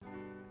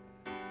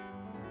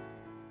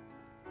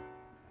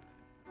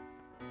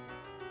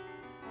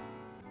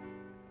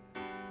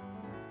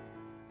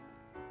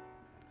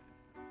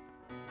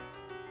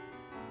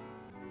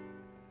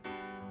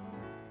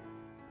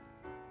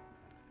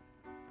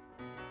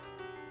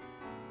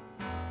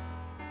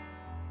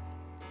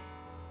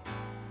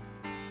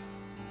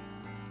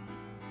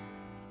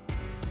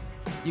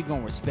You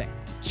gon' respect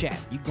the chat.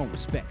 You gon'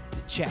 respect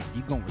the chat.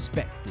 You gon'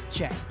 respect the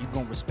chat. You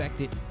gon'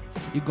 respect it.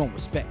 You gon'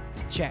 respect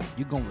the chat.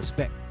 You gon'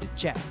 respect the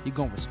chat. You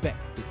gon' respect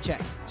the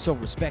chat. So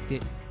respect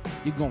it.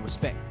 You gon'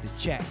 respect the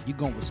chat. You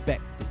gon'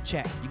 respect the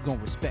chat. You gon'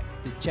 respect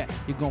the chat.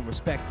 You gon'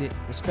 respect it.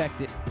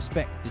 Respect it.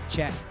 Respect the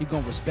chat. You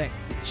gon' respect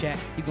the chat.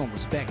 You gon'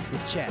 respect the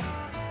chat.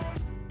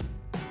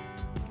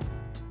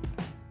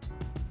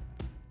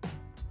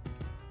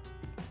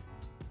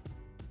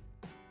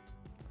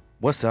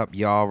 What's up,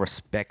 y'all?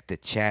 Respect the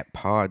Chat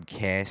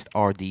podcast.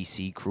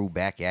 RDC crew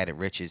back at it.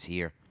 Rich is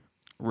here.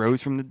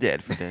 Rose from the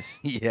dead for this.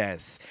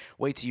 Yes.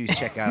 Wait till you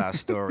check out our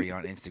story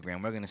on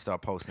Instagram. We're going to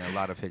start posting a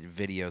lot of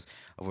videos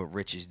of what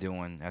Rich is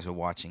doing as we're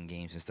watching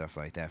games and stuff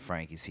like that.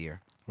 Frank is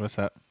here. What's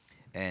up?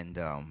 And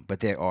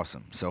but they're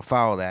awesome. So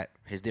follow that.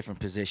 His different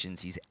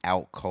positions. He's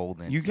out cold.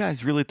 And You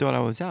guys really thought I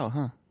was out,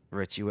 huh?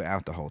 Rich, you were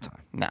out the whole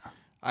time. Nah.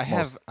 I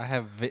have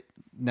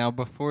now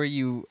before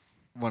you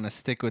want to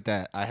stick with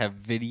that, I have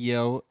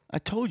video I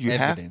told you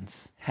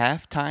evidence.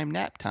 half-time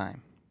nap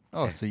time.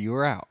 Oh, so you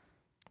were out.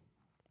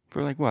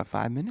 For like what,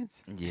 5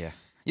 minutes? Yeah.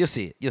 You'll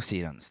see it. You'll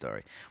see it on the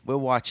story. We're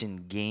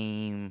watching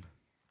game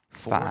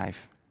 4.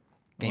 5.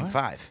 Game What?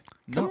 5.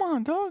 No. Come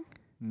on, dog.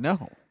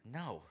 No.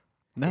 No.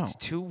 No. It's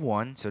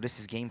 2-1, so this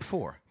is game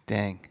 4.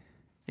 Dang.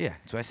 Yeah,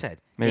 that's what I said.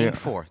 Maybe Game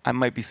 4. I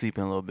might be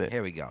sleeping a little bit.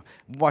 Here we go.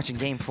 Watching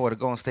game 4, the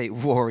Golden State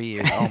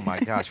Warriors. Oh my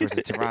gosh, versus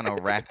the Toronto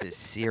Raptors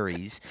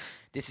series.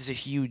 This is a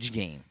huge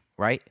game,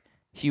 right?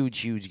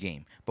 Huge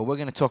game. But we're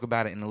going to talk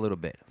about it in a little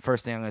bit.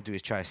 First thing I'm going to do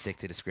is try to stick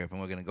to the script,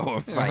 and we're going to go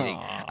over fighting.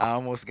 I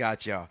almost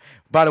got y'all.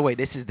 By the way,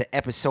 this is the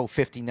episode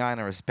 59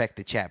 of Respect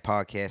the Chat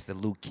podcast, the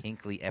Luke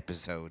Kinkley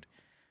episode.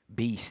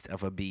 Beast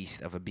of a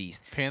beast of a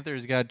beast.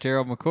 Panthers got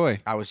Gerald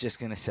McCoy. I was just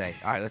going to say,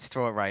 all right, let's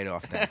throw it right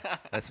off then.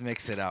 Let's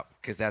mix it up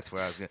because that's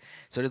where I was going to.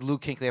 So this Luke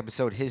Kinkley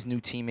episode, his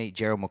new teammate,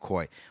 Gerald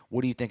McCoy.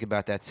 What do you think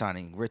about that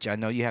signing? Rich, I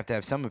know you have to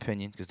have some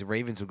opinion because the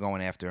Ravens were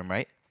going after him,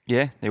 right?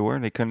 Yeah, they were.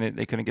 They couldn't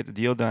get the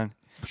deal done.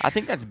 I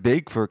think that's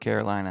big for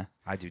Carolina.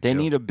 I do They too.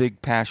 need a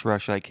big pass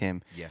rush like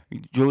him. Yeah.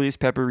 Julius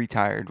Pepper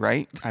retired,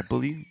 right? I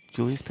believe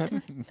Julius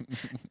Pepper.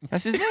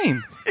 That's his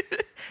name.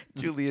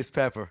 Julius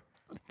Pepper.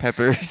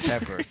 Peppers.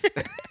 Peppers.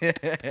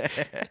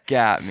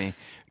 Got me.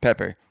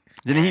 Pepper.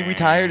 Didn't he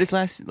retire this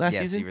last yes,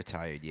 season? he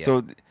retired, yeah.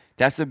 So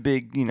that's a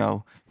big,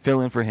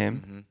 fill in for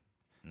him.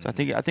 Mhm. So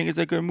I think it's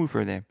a good move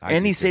for them. I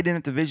And do he too. stayed in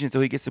the division,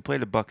 so he gets to play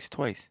the Bucks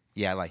twice.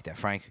 Yeah, I like that.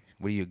 Frank,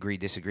 what do you agree,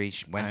 disagree?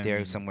 Went I there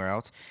mean- somewhere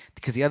else?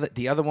 Because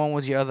the other one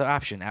was your other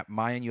option.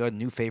 Mine, your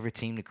new favorite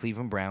team, the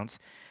Cleveland Browns,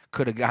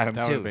 could have got him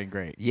That would too. have been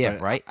great. Yeah,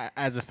 But right?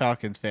 as a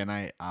Falcons fan,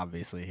 I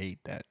obviously hate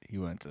that he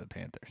went to the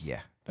Panthers.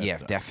 Yeah, That yeah,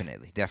 sucks.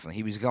 definitely.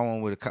 He was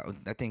going with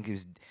I think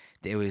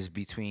it was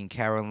between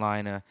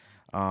Carolina,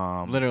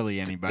 Literally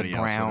the anybody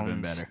else would have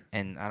been Browns, better.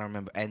 and I don't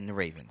remember, and the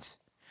Ravens,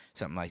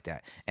 something like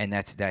that. And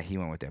that he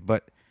went with there.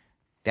 But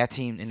that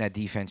team and that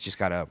defense just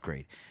got to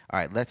upgrade. All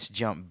right, let's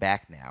jump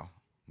back now.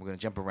 We're gonna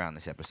jump around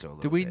this episode a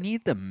little Do we bit.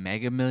 need the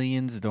Mega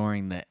Millions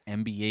during the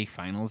NBA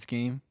Finals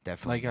game?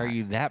 Definitely Like, are not.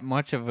 you that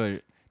much of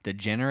a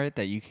degenerate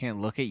that you can't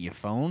look at your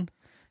phone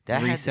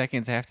That 3 had-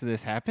 seconds after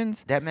this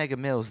happens? That Mega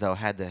Mills though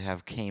had to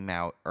have came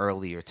out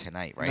earlier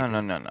tonight, right?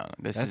 No.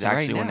 This That's is right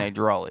actually when now. they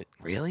draw it.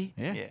 Really?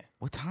 Yeah.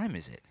 What time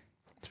is it?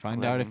 Let's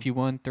find out 11. if you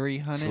won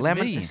 300 It's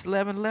 11, million. it's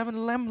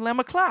 11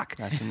 o'clock.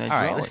 That's when they All draw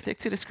right, it. let's stick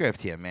to the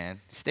script here, man.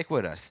 Stick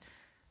with us.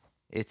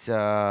 It's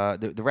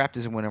the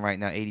Raptors are winning right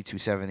now,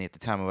 82-70 at the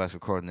time of us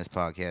recording this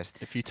podcast.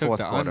 If you took Fourth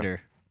the quarter.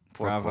 under,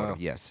 Fourth bravo.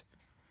 quarter, yes.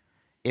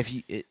 If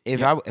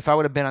I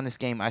would have been on this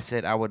game, I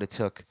said I would have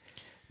took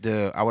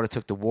the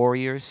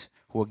Warriors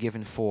who were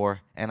given 4,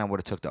 and I would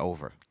have took the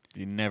over.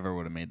 You never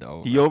would have made the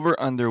over. The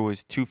over-under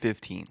was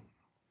 215.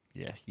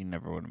 Yeah, you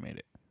never would have made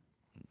it.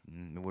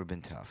 It would have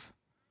been tough.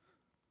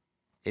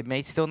 It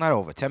may still not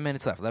over. 10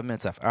 minutes left. 11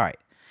 minutes left. All right.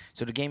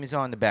 So the game is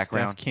on in the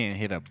background. Steph can't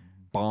hit a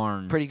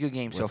barn. Pretty good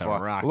game so with a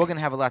far. rock. But we're going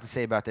to have a lot to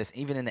say about this,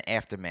 even in the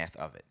aftermath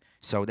of it.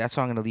 So that's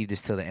why I'm going to leave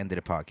this till the end of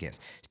the podcast.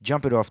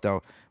 Jump it off,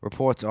 though.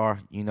 Reports are,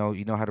 you know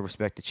how to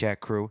respect the chat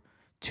crew.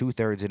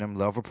 2/3 of them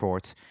love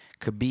reports.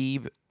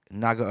 Khabib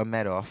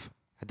Nurmagomedov.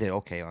 I did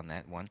okay on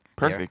that one.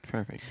 Perfect.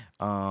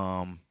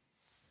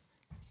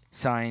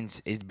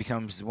 Signs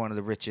becomes one of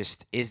the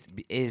richest. Is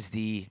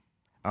the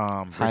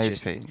Highest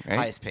richest, paid, right?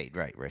 Highest paid,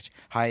 right, Rich?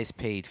 Highest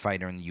paid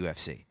fighter in the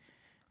UFC.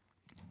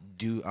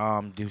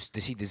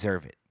 Does he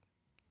deserve it?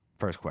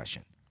 First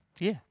question.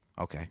 Yeah.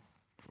 Okay.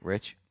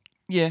 Rich?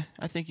 Yeah,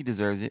 I think he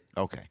deserves it.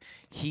 Okay.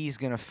 He's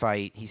going to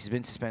fight. He's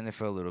been suspended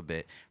for a little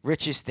bit.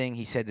 Rich's thing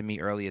he said to me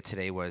earlier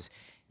today was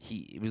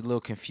he was a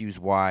little confused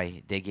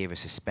why they gave a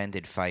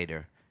suspended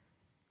fighter,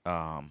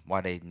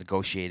 why they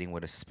negotiating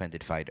with a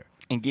suspended fighter.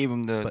 And gave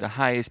him the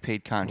highest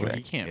paid Well, contract.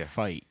 he can't Yeah.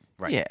 fight.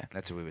 Right. Yeah.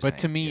 That's what we were saying. But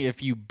to me, Yeah.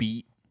 if you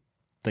beat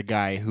the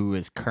guy who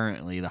is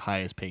currently the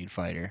highest paid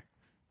fighter,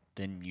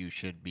 then you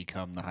should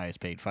become the highest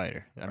paid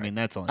fighter. I mean,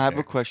 that's only I have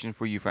fair. a question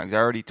for you, Frank. I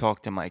already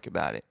talked to Mike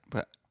about it,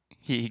 but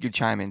he could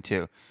chime in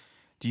too.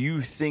 Do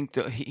you think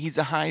he's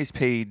the highest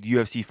paid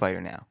UFC fighter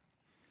now?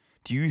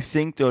 Do you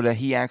think though that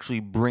he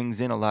actually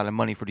brings in a lot of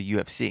money for the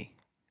UFC?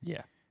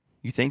 Yeah.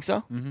 You think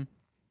so? Mm-hmm.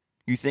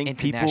 You think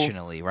people?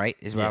 Internationally, right?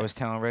 Is what I Yeah. was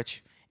telling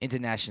Rich.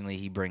 Internationally,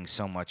 he brings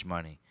so much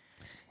money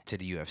to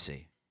the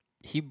UFC.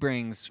 He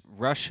brings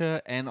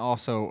Russia and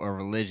also a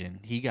religion.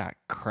 He got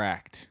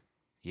cracked.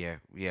 Yeah.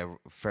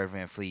 Fred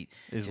Van Fleet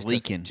Is just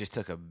leaking. just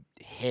took a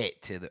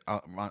hit to the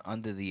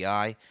under the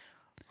eye.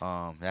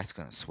 That's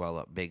gonna swell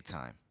up big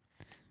time.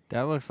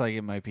 That looks like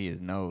it might be his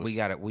nose. We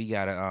gotta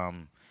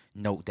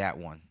note that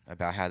one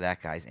about how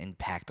that guy's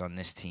impact on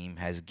this team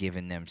has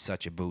given them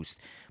such a boost.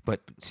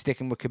 But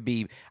sticking with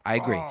Khabib, I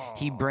agree.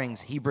 He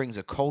brings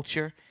a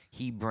culture.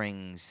 He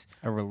brings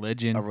a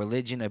religion. a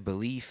religion, a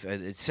belief.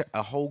 It's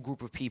a whole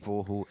group of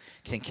people who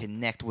can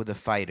connect with a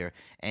fighter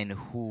and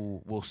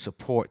who will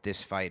support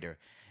this fighter,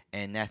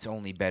 and that's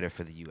only better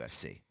for the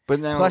UFC. But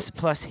now,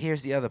 Plus,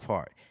 here's the other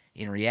part.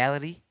 In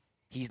reality,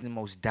 he's the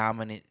most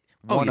dominant.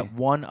 Oh,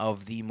 One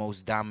of the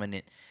most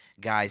dominant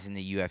guys in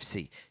the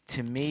UFC.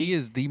 To me, He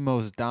is the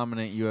most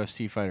dominant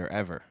UFC fighter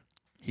ever.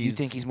 you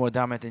think he's more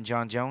dominant than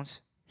John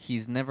Jones?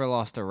 He's never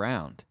lost a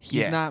round.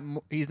 Yeah.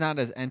 He's not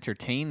as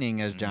entertaining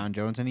as John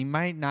Jones, and he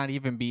might not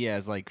even be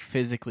as like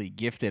physically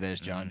gifted as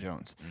John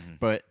Jones.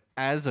 But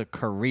as a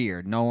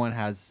career, no one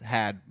has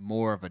had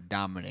more of a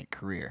dominant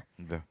career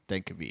than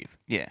Khabib.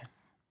 yeah.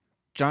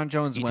 John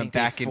Jones You went think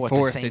back they and fought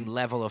forth. the same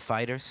level of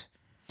fighters?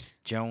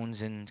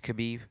 Jones and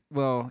Khabib,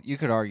 Well, you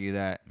could argue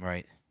that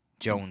right?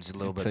 Jones a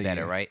little bit until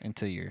better, you're- right?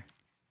 Until you're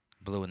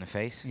Blue in the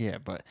face. yeah,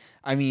 but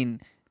I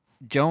mean,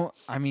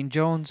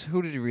 Jones.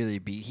 Who did he really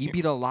beat? He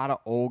beat a lot of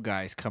old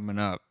guys coming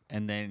up,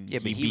 and then Yeah,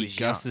 but he he beat was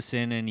young.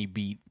 Gustafson and he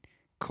beat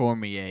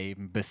Cormier.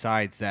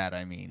 Besides that,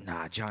 I mean,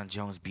 Nah, John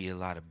Jones beat a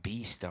lot of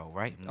beasts, though,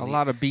 right? a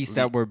lot of beasts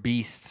that were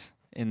beasts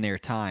in their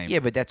time. Yeah,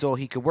 but that's all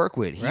he could work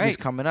with. He was Right.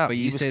 coming up. But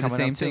he you was say the coming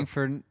same up, too.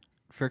 thing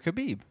for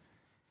Khabib.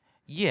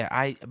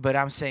 Yeah, but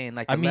I'm saying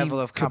like the I mean, level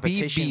of Khabib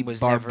competition beat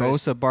was never.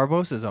 Barbosa.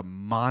 Barbosa's a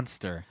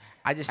monster.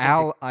 I just think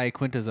Al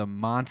Iaquinta's a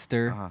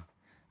monster. uh-huh.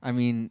 I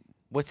mean,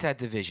 What's that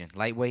division?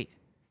 Lightweight,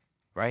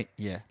 right?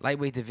 yeah.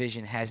 Lightweight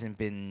division hasn't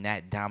been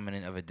that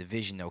dominant of a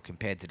division though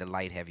compared to the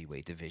light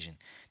heavyweight division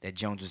that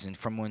Jones was in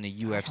from when the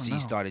UFC know.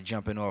 started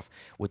jumping off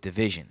with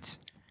divisions.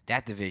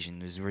 That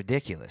division is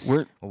ridiculous.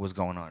 Where- What was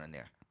going on in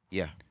there?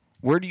 Yeah.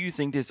 Where do you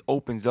think this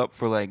opens up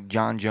for like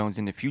John Jones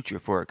in the future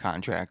for a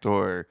contract,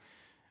 or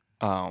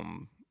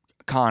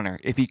Connor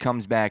if he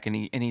comes back and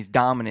he's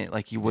dominant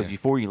like he was Yeah.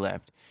 before he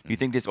left? Do you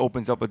think this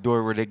opens up a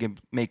door where they can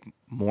make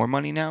more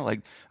money now?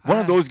 Like one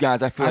of those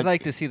guys, I feel I'd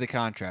like to see the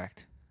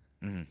contract.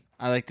 Mhm.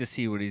 I like to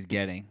see what he's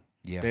getting.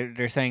 Yeah.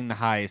 They're saying the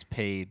highest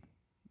paid.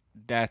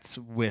 That's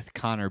with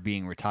Connor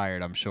being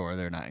retired. I'm sure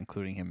they're not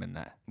including him in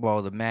that.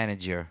 Well, the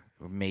manager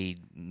made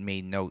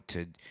note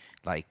to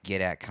like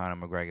get at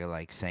Conor McGregor,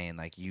 like saying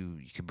like you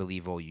can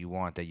believe all you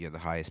want that you're the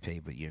highest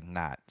paid, but you're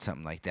not,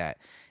 something like that.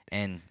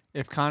 And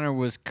If Connor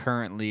was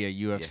currently a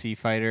UFC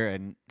fighter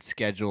and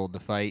scheduled to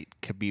fight,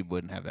 Khabib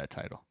wouldn't have that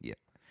title.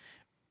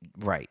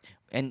 right,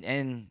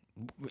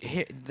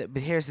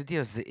 but here's the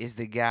deal: is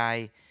the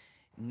guy,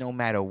 no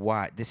matter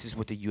what, this is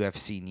what the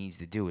UFC needs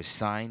to do: is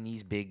sign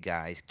these big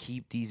guys,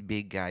 keep these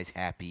big guys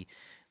happy,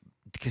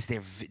 because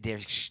they're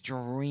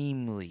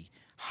extremely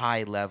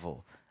high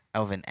level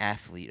of an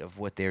athlete of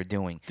what they're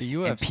doing. The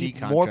And UFC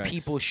more contracts-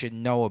 people should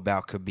know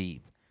about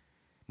Khabib.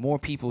 More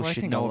people Well, I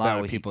should think know a about lot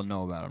what of he. people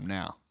know about him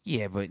now.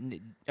 Yeah, but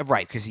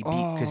right, because he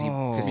beat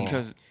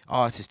because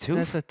oh, it's his tooth.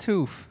 That's a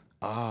tooth.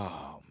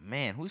 Oh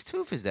man, whose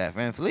tooth is that?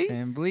 Van Fleet?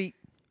 Van Vliet,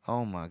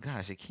 Oh my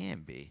gosh, it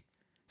can't be.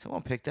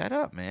 Someone picked that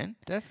up, man.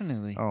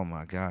 definitely. Oh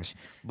my gosh,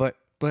 but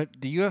But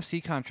the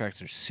UFC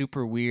contracts are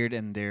super weird,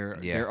 and Yeah.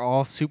 they're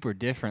all super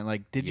different.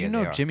 Like, did Yeah, you they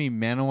know are. Jimmy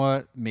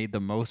Manoa made the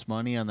most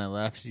money on that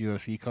left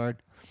UFC card?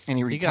 and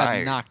he He got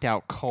retired, knocked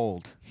out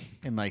cold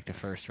in like the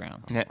first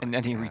round. and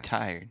then he gosh.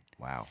 retired.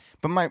 wow.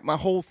 But my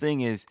whole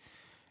thing is,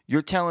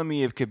 you're telling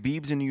me if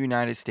Khabib's in the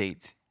United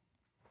States,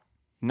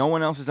 no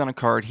one else is on a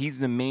card, he's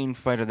the main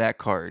fighter of that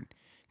card,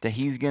 that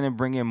he's going to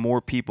bring in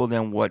more people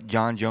than what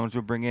John Jones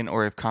would bring in,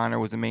 or if Connor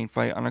was the main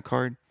fight on a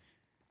card?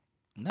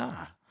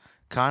 Nah,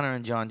 Connor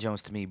and John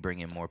Jones to me bring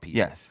in more people.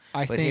 Yes.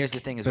 I But think here's the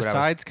thing is what I was-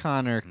 besides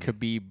Connor,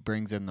 Khabib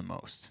brings in the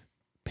most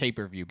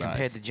pay-per-view buys.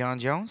 Compared to John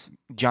Jones,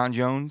 John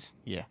Jones?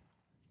 yeah.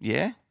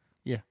 Yeah?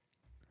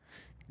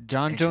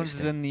 John Jones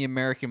is Interesting. in the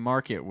American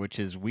market, which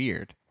is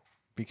weird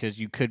because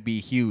you could be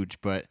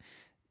huge, but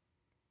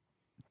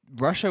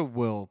Russia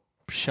will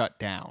shut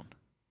down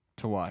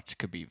to watch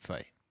Khabib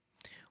fight.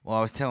 well,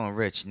 I was telling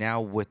Rich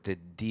now with the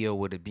deal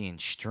with it being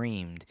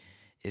streamed,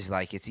 is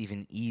like it's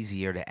even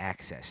easier to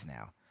access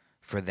now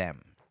for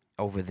them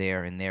over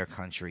there in their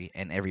country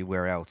and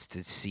everywhere else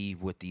to see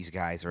what these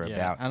guys are Yeah,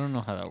 about. I don't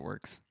know how that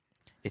works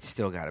It's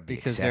still got to be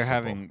because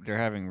accessible. they're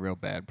having real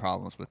bad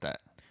problems with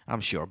that.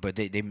 I'm sure, but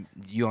they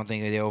you don't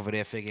think they're over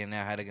there figuring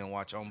out how they're gonna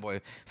watch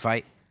Homeboy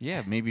fight?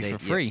 Yeah, maybe They-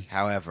 for yeah, free.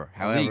 however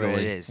it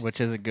Legally, is,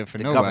 which isn't good for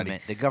the nobody.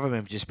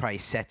 government just probably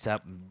sets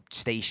up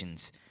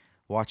stations,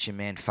 watch your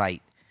man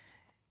fight.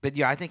 But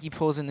yeah, I think he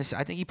pulls in this.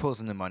 I think he pulls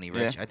in the money,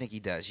 Rich. Yeah. I think he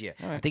does. Yeah,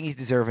 All I right. think he's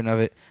deserving of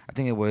it. I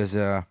think it was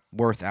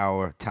worth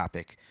our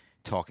topic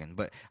talking.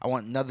 But I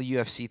want another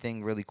UFC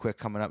thing really quick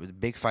coming up.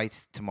 Big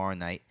fights tomorrow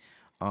night.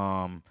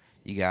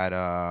 You got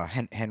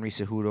Henry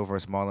Cejudo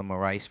versus Marlon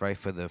Moraes, right,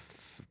 for the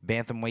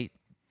bantamweight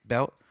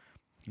belt.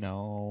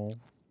 No.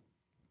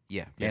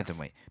 Yeah, Yes.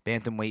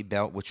 bantamweight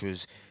belt, which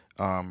was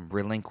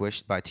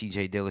relinquished by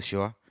T.J.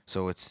 Dillashaw,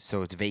 so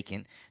it's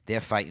vacant.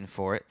 They're fighting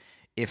for it.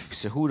 If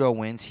Cejudo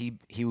wins, he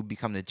would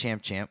become the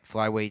champ,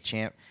 flyweight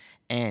champ,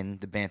 and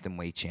the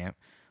bantamweight champ.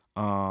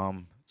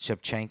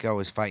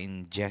 Shevchenko is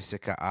fighting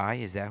Jessica Ai.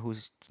 Is that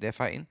who's they're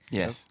fighting?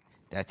 Yes.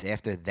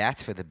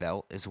 That's for the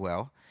belt as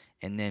well.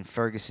 And then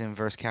Ferguson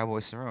versus Cowboy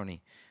Cerrone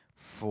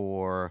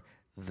for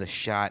the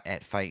shot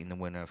at fighting the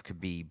winner of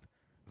Khabib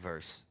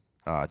versus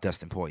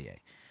Dustin Poirier.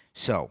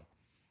 So,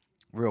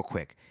 real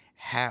quick,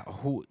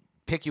 who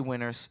pick your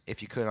winners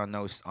if you could on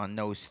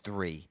those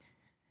three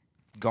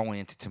going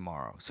into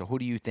tomorrow. So, who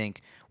do you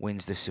think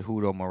wins the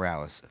Cejudo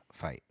Moraes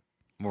fight?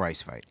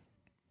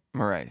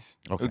 Moraes.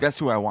 Okay. That's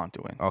who I want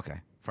to win.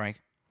 Okay,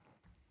 Frank.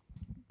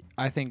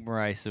 I think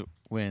Moraes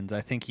wins. I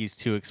think he's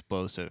too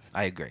explosive.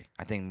 I agree.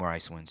 I think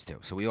Moraes wins too.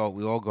 So we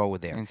all go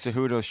with there. And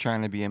Cejudo's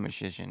trying to be a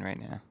magician right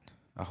now.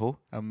 A who?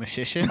 A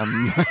magician?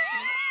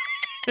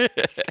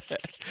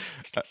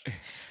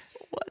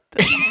 What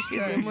the heck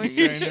is a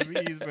magician?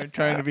 He's been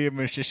trying to be a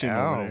magician over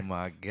Oh there.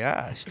 my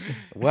gosh.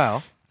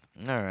 Well,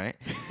 all right.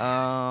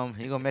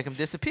 You're gonna make him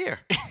disappear.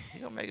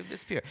 You're gonna make him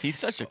disappear. He's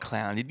such a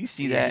clown. Did you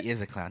see Yeah, that? he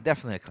is a clown.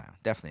 Definitely a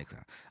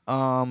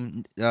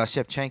clown.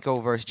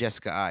 Shevchenko versus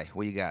Jessica Ai.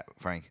 What you got,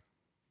 Frank?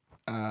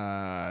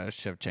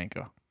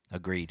 Shevchenko.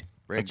 Agreed.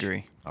 Rich?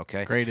 Agree.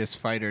 Okay. Greatest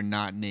fighter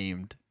not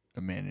named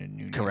Amanda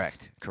Nunes.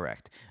 Correct.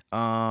 Who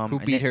And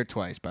beat then- her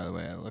twice, by the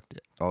way? I looked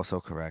it. Also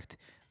correct.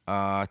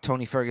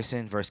 Tony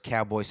Ferguson versus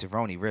Cowboy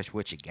Cerrone. Rich,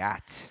 what you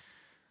got?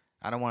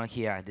 I don't want to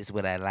hear. This is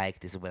what I like.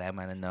 This is what I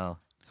want to know.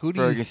 Who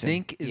do you Ferguson.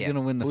 think is Yeah, going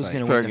to win the who's fight?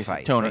 gonna win the Ferguson.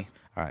 fight? Tony.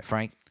 All right,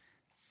 Frank.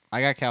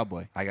 I got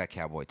Cowboy. I got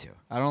Cowboy too.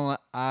 I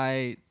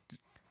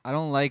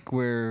don't like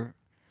where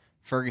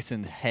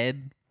Ferguson's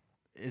head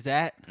is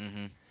at,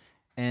 Mm-hmm.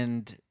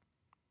 and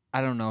I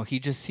don't know. He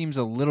just seems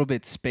a little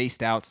bit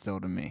spaced out still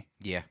to me.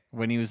 Yeah.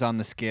 When he was on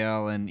the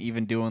scale and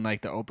even doing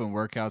like the open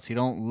workouts, he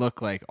don't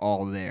look like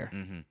all there.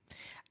 Mm-hmm.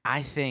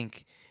 I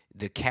think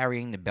the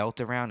carrying the belt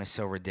around is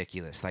so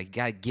ridiculous. Like,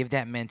 gotta give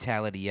that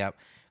mentality up.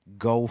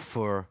 Go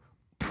for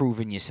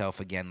proving yourself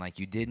again, like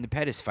you did in the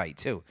Pettis fight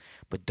too.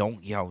 But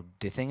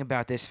the thing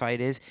about this fight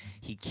is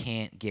he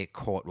can't get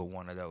caught with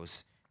one of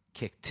those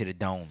kick to the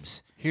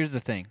domes. Here's the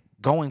thing: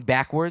 Going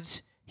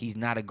backwards, he's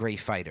not a great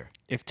fighter.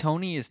 if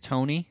Tony is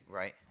Tony,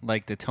 Right.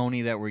 like the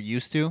Tony that we're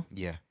used to,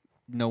 Yeah.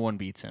 no one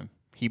beats him.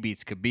 He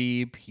beats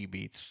Khabib. He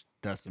beats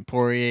Dustin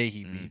Poirier.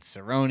 He beats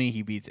Cerrone.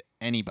 He beats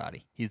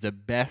anybody. He's the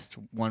best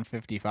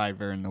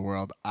 155er in the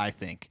world, I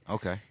think,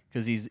 Okay.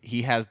 because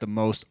he has the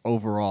most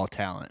overall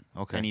talent.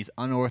 Okay. And he's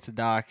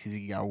unorthodox.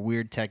 He's got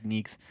weird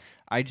techniques.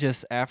 I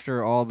just,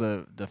 after all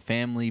the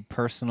family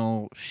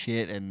personal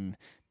shit and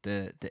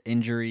the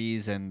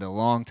injuries and the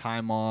long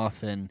time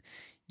off, and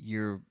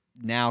you're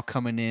now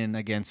coming in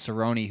against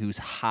Cerrone, who's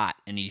hot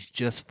and he's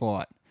just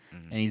fought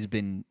and he's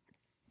been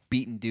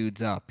beating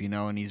dudes up,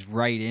 and he's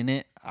right in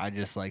it. I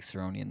just like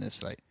Cerrone in this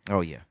fight.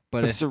 Oh yeah.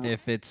 But But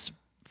if it's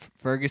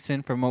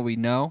Ferguson, from what we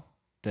know,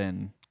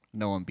 then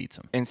no one beats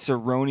him. And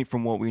Cerrone,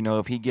 from what we know,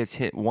 if he gets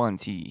hit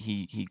once,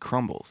 he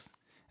crumbles.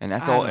 And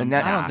that's I all. don't- And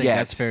that I don't think yes.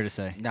 that's fair to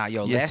say. Nah,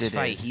 yo, Yes, last it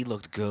fight is. he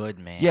looked good,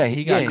 man. Yeah,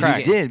 He got he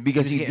cracked. did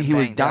because He was he getting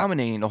was banged up.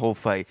 dominating the whole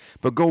fight.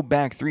 But go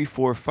back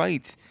 3-4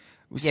 fights.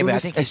 As Yeah, soon but I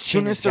as, think as his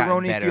soon chin as has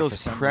gotten Cerrone better for feels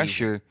some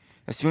pressure,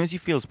 as soon as he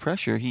feels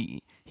pressure,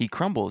 he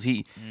crumbles.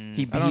 He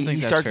I don't think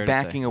that's starts fair to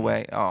backing say.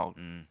 away. Oh,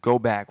 go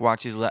back.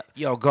 Watch his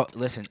Yo, go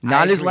listen.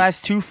 not I his agree.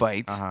 last two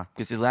fights, Uh-huh.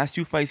 because his last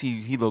two fights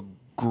he looked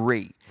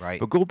great. Right.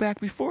 But go back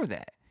before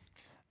that.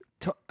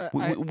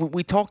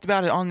 We talked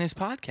about it on this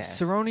podcast.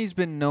 Cerrone's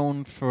been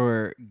known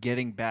for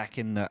getting back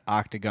in the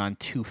octagon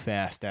too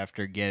fast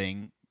after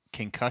getting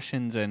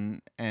concussions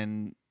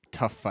and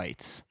tough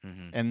fights.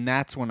 And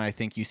that's when I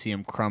think you see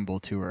him crumble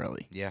too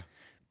early. Yeah.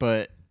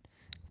 But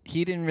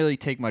he didn't really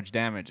take much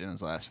damage in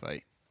his last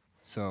fight.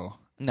 So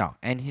No,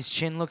 and his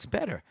chin looks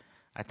better.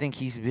 I think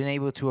he's been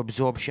able to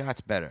absorb shots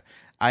better.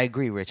 I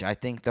agree, Rich. I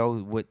think, though,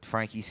 what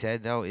Frankie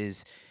said, though,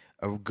 is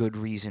a good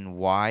reason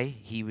why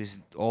he was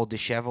all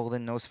disheveled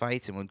in those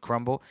fights and would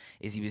crumble,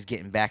 is he was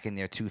getting back in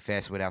there too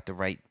fast without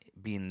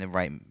being in the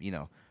right,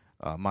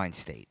 mind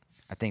state.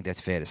 I think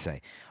that's fair to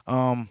say.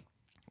 I'm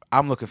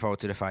looking forward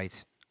to the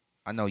fights.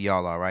 I know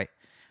y'all are, right?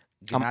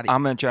 I'm Gennady,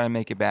 going to try to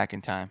make it back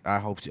in time. I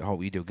hope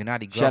you do.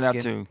 Gennady Golovkin. Shout out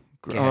to.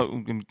 Go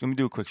ahead. Let me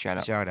do a quick shout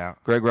out. Shout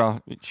out. Greg Ross.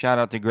 Shout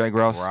out to Greg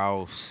Ross.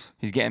 Rouse.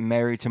 He's getting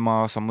married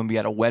tomorrow, so I'm gonna be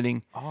at a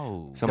wedding.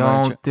 Oh. So I'm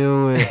gonna don't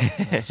do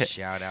it.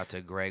 Shout out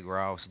to Greg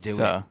Ross. Do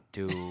So-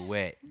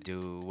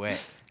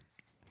 it.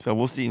 So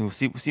we'll see. We'll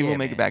Yeah, make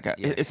man. it back.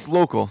 Yeah. It's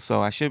local,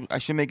 so I should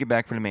make it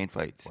back for the main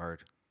fights. Word.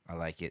 I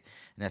like it.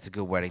 And that's a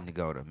good wedding to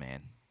go to,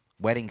 man.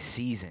 Wedding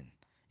season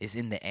is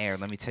in the air.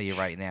 Let me tell you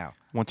right now.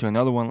 Went to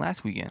another one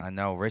last weekend. I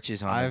know Rich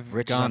is on I've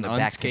Rich is on gone the back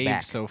to unscathed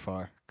back. so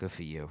far. Good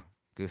for you.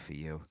 Good for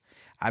you.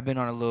 I've been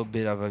on a little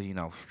bit of a,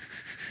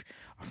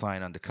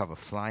 flying undercover.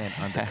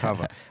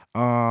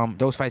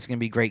 Those fights are gonna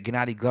be great.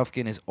 Gennady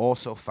Golovkin is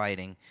also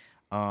fighting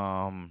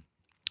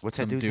What's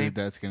Some that dude's dude name?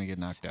 that's gonna get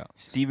knocked out.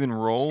 Steve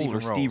Rolls.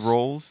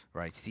 Rolls,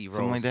 Right, Steve Rolls.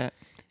 something like that.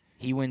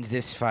 He wins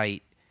this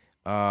fight.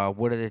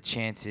 What are the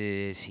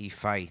chances he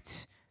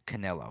fights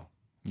Canelo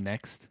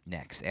Next,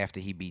 after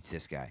he beats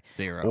this guy?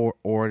 0.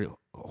 Or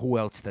who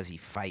else does he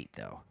fight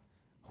though?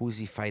 Who's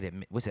he fight at?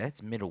 What's that?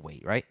 That's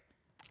middleweight, right?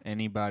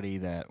 Anybody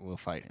that will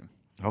fight him.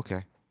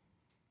 Okay.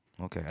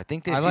 I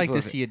think there's I like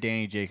people to see a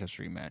Danny Jacobs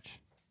rematch.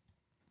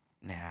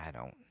 Nah, I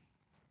don't.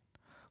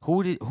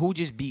 Who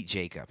just beat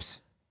Jacobs?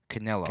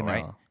 Canelo,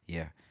 right? Canelo.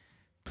 Yeah.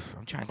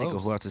 I'm trying to think of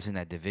who Close. else is in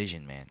that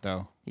division, man.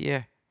 Though.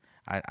 Yeah.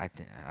 I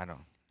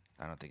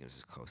don't think it was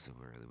as close to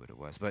really what it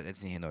was, but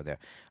it's neither nor there.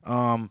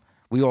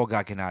 We all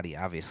got Gennady,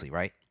 obviously,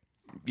 right?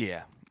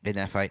 Yeah. In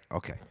that fight?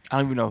 Okay. I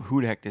don't even know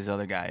who the heck this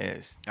other guy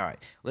is. All right.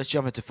 Let's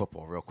jump into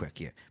football real quick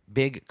here.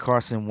 Big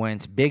Carson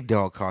Wentz, big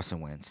dog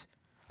Carson Wentz.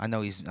 I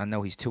know he's your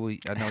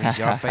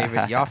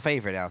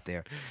favorite, out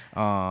there.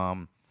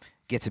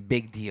 Gets a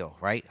big deal,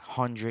 right?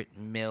 $100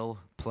 million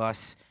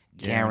plus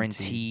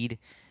guaranteed,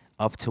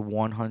 up to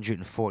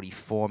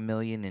 $144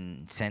 million in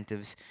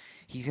incentives.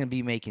 He's gonna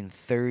be making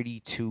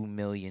 $32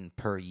 million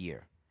per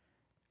year,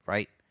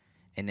 right?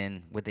 And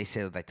then what they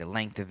said, like the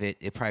length of it,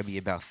 it'd probably be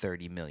about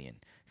 $30 million.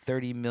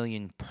 $30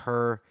 million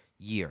per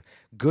year.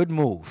 Good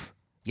move.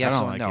 Yes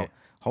or no? it.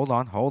 Hold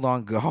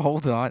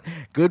on.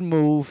 Good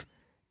move.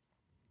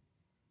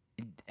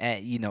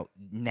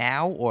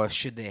 Now, or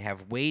should they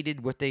have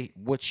waited?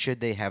 What should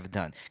they have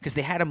done? Because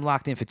they had him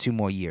locked in for 2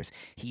 more years.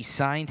 He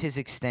signed his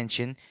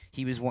extension.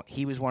 He was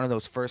one of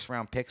those first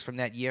round picks from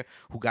that year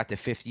who got the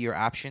 5th-year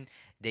option.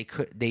 They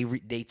took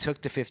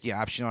the 5th-year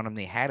option on him.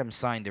 They had him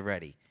signed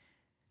already.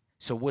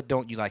 So what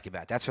don't you like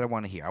about it? That's what I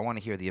want to hear. I want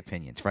to hear the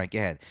opinions. Frank, go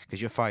ahead,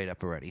 because you're fired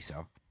up already.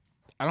 So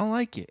I don't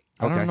like it.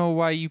 I Okay. don't know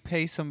why you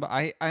pay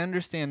somebody. I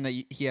understand that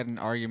he had an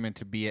argument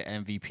to be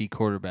an MVP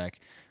quarterback,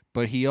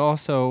 but he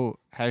also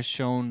has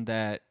shown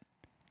that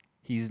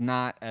he's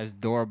not as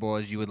durable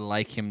as you would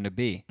like him to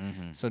be.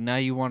 Mhm. So now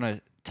you want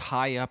to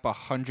tie up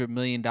 $100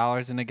 million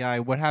in a guy.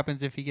 What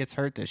happens if he gets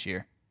hurt this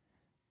year?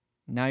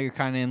 Now you're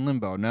kind of in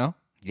limbo, no?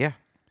 yeah,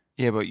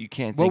 Yeah, but you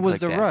can't What think was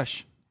like the that.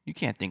 rush? You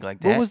can't think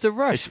like that. What was the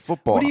rush? It's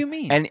football. What do you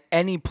mean? And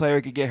any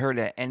player could get hurt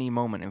at any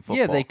moment in football.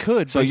 Yeah, they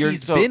could, So but you're-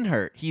 he's so- been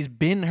hurt. He's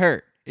been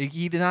hurt.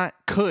 He did not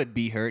could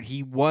be hurt.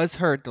 He was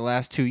hurt the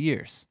last 2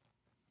 years.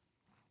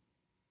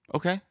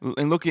 Okay.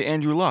 And look at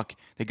Andrew Luck.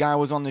 The guy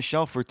was on the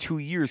shelf for 2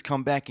 years,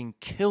 come back and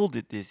killed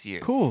it this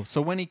year. Cool.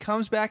 So when he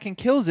comes back and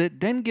kills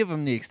it, then give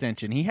him the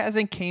extension. He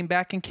hasn't came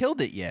back and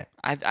killed it yet.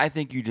 I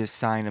think you just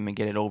sign him and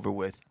get it over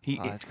with.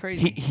 That's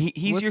crazy.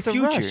 He's What's your the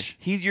future. rush?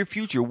 He's your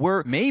future.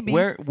 Where Maybe.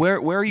 Where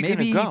are you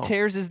Maybe gonna go? he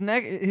tears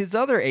his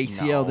other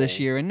ACL this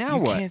No. year, and now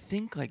you what? can't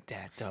think like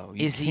that though.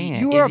 Is he-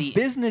 can't. You are Is a he-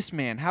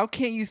 businessman. How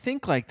can't you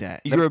think like that?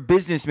 You're a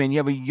businessman. You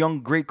have a young,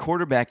 great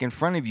quarterback in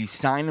front of you.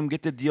 Sign him,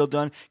 get the deal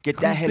done, get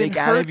that Who's been headache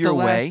out hurt of your the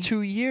way. last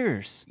 2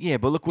 years. Yeah,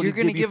 but look what You're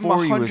he going to did give him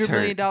before he was $100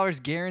 hurt. million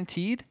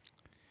guaranteed?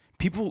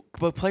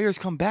 But players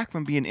come back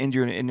from being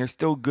injured, and they're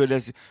still good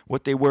as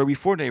what they were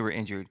before they were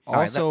injured. All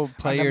right, Also, let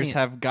players me-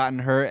 have gotten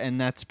hurt, and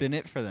that's been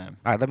it for them.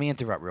 All right, let me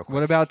interrupt real quick.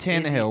 What about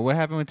Is he- Tannehill? What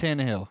happened with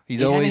Tannehill?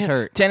 He's always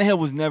hurt. Tannehill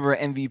was never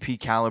an MVP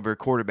caliber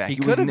quarterback. He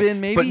was could have ne- been,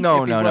 maybe, but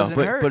no, if he no, wasn't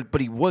no. hurt.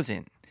 But he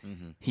wasn't.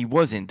 Mm-hmm. He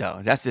wasn't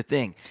though. That's the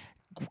thing.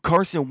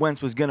 Carson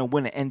Wentz was gonna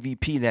win an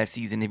MVP that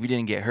season if he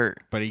didn't get hurt.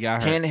 But he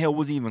got hurt. Tannehill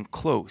wasn't even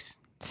close.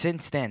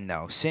 Since then,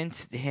 though,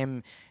 since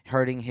him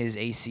hurting his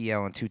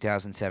ACL in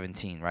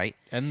 2017, right?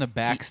 And the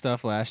back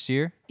stuff last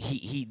year.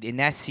 He in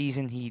that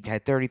season he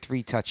had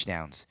 33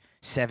 touchdowns,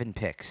 7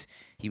 picks.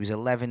 He was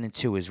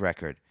 11-2 his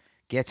record.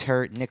 Gets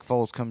hurt. Nick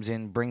Foles comes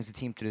in, brings the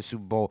team to the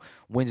Super Bowl,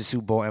 wins the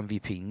Super Bowl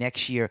MVP.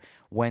 Next year,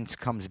 Wentz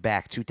comes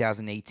back.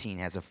 2018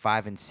 has a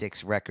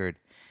 5-6 record.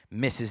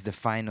 Misses the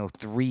final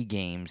 3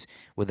 games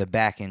with a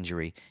back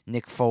injury.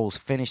 Nick Foles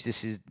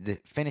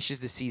finishes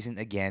the season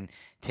again,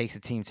 takes the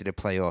team to the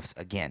playoffs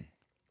again.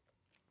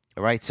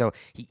 All right, so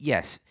he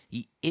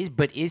is,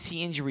 but is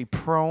he injury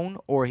prone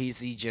or is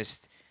he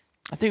just?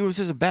 I think it was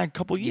just a bad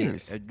couple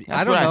years. Yeah, That's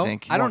I don't what know. I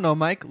think. I don't know,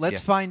 Mike. Let's Yeah.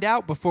 find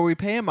out before we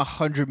pay him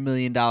 $100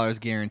 million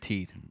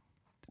guaranteed.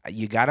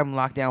 You got him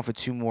locked down for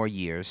 2 more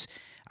years.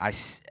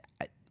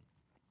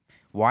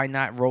 Why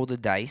not roll the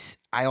dice?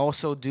 I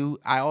also do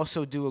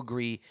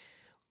agree,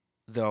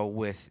 though,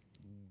 with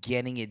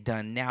getting it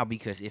done now,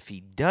 because if he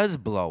does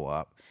blow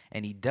up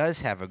and he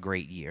does have a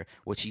great year,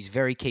 which he's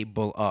very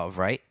capable of,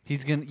 right?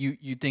 He's gonna.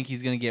 You think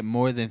he's gonna get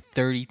more than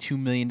 $32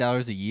 million a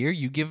year?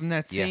 You give him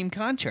that Yeah. same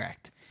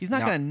contract. He's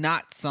not No. gonna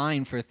not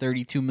sign for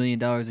 $32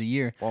 million a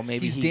year. Well,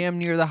 maybe he's he- damn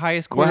near the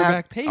highest What hap-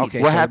 quarterback paid.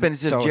 Okay. What so-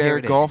 happens if so here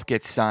Jared it is. Goff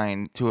gets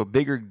signed to a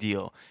bigger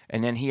deal,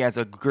 and then he has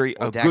a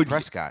Or Dak good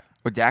Prescott.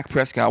 or Dak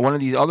Prescott, one of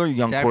these other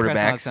young Dak quarterbacks.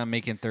 Prescott's not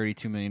making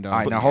 $32 million. All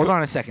right, now hold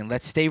on a second.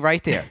 Let's stay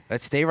right there.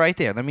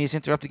 Let me just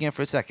interrupt again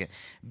for a second.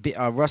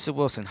 Russell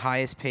Wilson,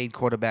 highest paid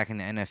quarterback in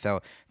the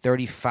NFL,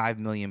 $35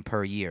 million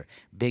per year.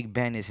 Big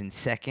Ben is in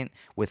second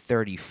with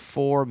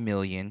 $34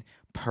 million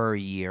per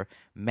year.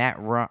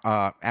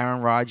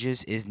 Aaron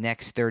Rodgers is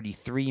next,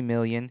 $33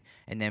 million,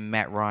 and then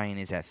Matt Ryan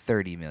is at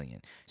 $30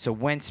 million. So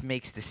Wentz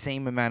makes the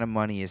same amount of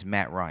money as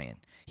Matt Ryan.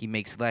 He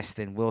makes less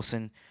than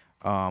Wilson,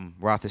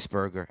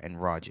 Roethlisberger,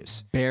 and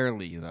Rodgers.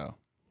 Barely though.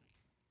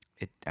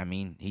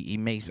 He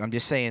makes. I'm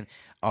just saying.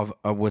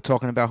 We're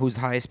talking about who's the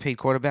highest paid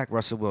quarterback,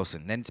 Russell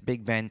Wilson. Then it's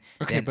Big Ben.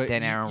 Okay,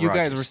 then Aaron you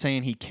Rodgers. guys were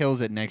saying he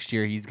kills it next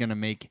year.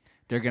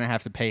 They're gonna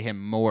have to pay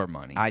him more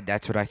money.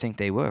 That's what I think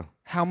they will.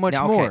 How much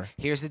Now, more? Okay,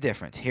 here's the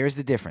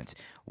difference.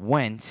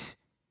 Wentz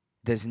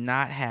does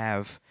not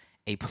have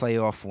a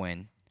playoff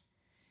win,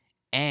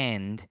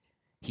 and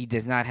he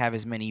does not have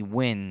as many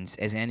wins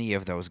as any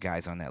of those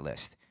guys on that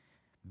list.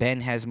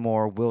 Ben has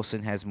more.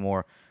 Wilson has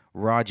more.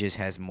 Rodgers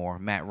has more.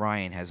 Matt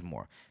Ryan has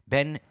more.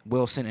 Ben,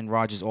 Wilson, and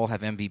Rodgers all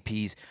have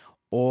MVPs.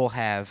 All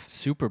have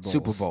Super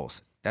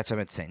Bowls. That's what I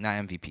meant to say.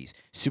 Not MVPs.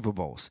 Super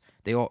Bowls.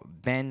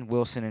 Ben,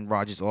 Wilson, and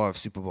Rodgers all have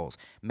Super Bowls.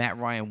 Matt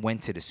Ryan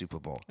went to the Super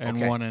Bowl. And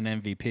won an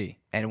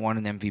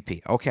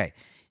MVP. Okay.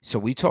 So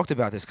we talked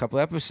about this a couple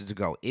episodes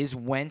ago. Is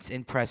Wentz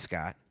and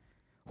Prescott,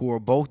 who are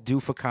both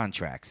due for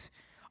contracts,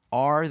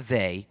 are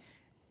they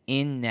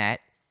in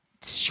that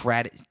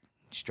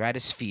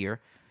stratosphere,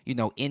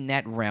 in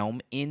that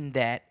realm, in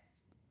that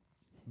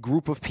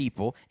group of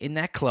people, in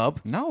that club?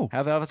 No.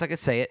 However else I could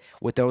say it,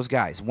 with those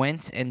guys.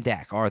 Wentz and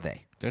Dak, are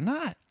they? They're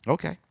not.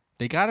 Okay.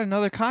 They got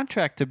another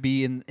contract to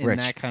be in Rich.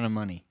 that kind of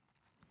money.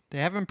 They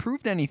haven't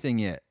proved anything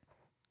yet.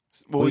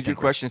 What was your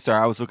question, sir?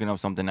 I was looking up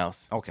something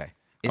else. Okay.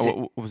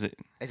 What was it?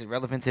 Is it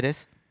relevant to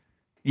this?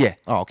 Yeah.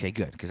 Oh, okay,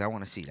 good. Because I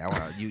want to see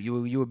that.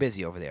 You were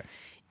busy over there.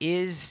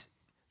 Is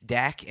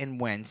Dak and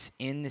Wentz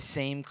in the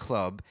same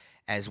club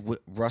as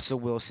Russell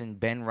Wilson,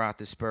 Ben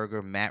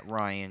Roethlisberger, Matt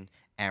Ryan,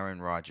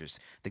 Aaron Rodgers,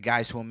 the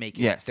guys who are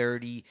making Yes.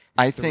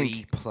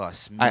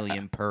 $33+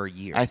 million per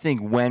year? I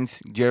think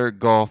Wentz, Jared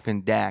Goff,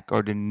 and Dak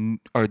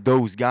are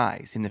those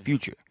guys in the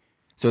future.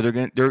 So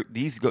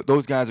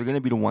those guys are gonna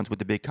be the ones with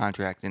the big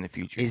contracts in the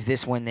future. Is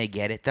this when they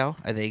get it though?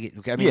 Are they?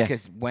 Yeah.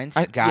 Because Wentz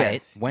got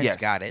it. Wentz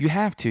got it. You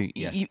have to.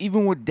 Yeah.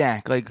 Even with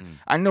Dak,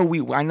 I know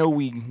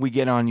we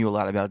get on you a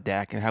lot about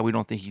Dak and how we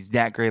don't think he's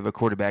that great of a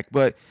quarterback,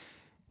 but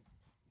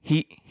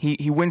he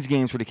wins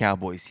games for the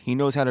Cowboys. He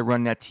knows how to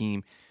run that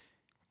team.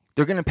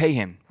 They're gonna pay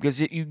him because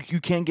you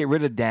can't get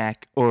rid of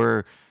Dak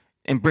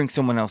and bring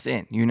someone else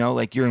in.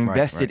 You're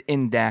invested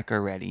in Dak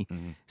already.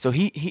 Mm-hmm. So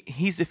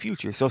he's the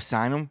future. So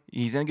sign him.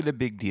 He's gonna get a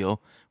big deal.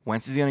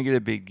 Wentz is gonna get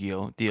a big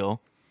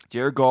deal.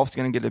 Jared Goff's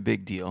gonna get a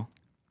big deal.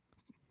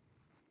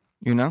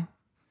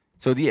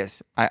 So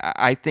yes,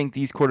 I think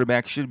these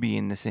quarterbacks should be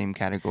in the same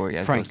category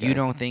as Frank, those guys. you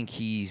don't think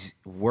he's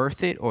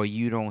worth it, or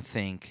you don't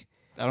think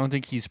I don't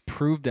think he's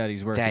proved that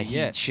he's worth that it he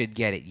yet. should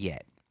get it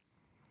yet?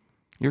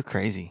 You're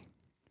crazy.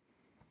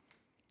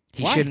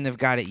 He Why? shouldn't have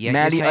got it yet.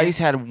 Matty you're saying? Ice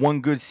had one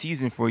good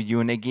season for you,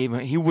 and they gave him.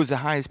 He was the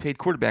highest paid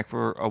quarterback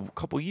for a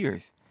couple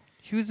years,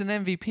 He was an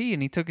MVP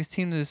and he took his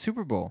team to the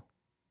Super Bowl.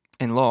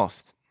 and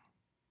lost.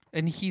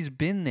 And he's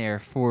been there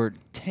for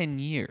 10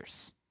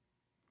 years.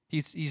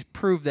 He's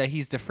proved that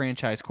he's the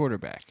franchise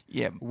quarterback.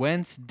 Yeah,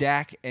 Wentz,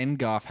 Dak, and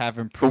Goff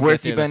haven't but proved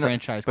where's that he they're been? the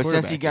franchise But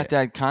quarterback since he got yet.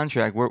 that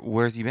contract,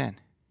 where's he been?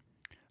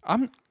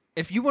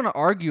 If you want to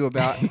argue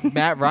about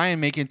Matt Ryan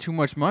making too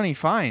much money,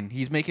 fine.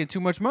 He's making too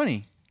much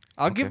money.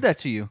 I'll Okay. give that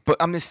to you. But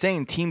I'm just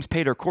saying, teams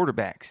pay their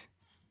quarterbacks.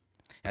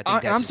 I think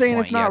I'm that's his saying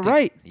point. it's Yeah, I not think-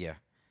 right. Yeah.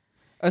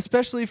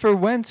 Especially for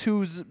Wentz,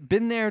 who's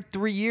been there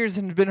 3 years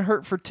and been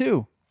hurt for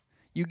 2.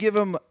 You give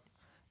him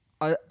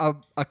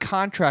a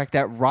contract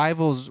that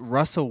rivals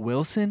Russell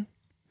Wilson?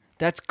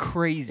 That's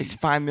crazy. It's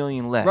 $5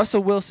 million less.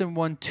 Russell Wilson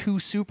won 2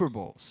 Super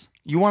Bowls.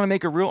 You want to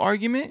make a real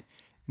argument?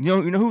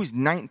 You know who's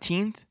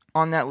 19th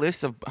on that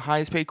list of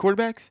highest paid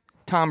quarterbacks?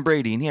 Tom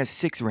Brady, and he has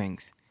 6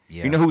 rings.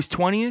 Yeah. You know who's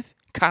 20th?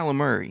 Kyler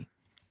Murray,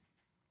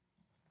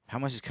 How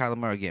much is Kyler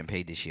Murray getting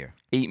paid this year?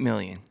 $8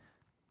 million.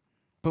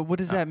 But what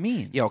does that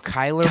mean? Yo,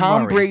 Kyler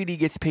Tom Murray. Brady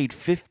gets paid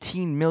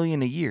 $15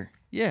 million a year.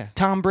 Yeah.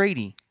 Tom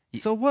Brady.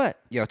 So what?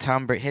 Yo,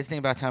 Tom Brady. Here's the thing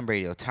about Tom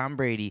Brady. Yo, Tom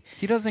Brady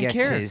He doesn't gets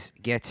care. his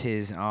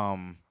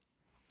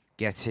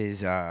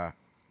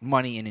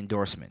money in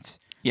endorsements.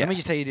 Yeah. Let me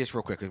just tell you this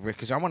real quick,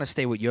 because I want to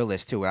stay with your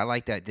list too. I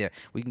like that. There,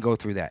 we can go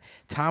through that.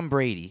 Tom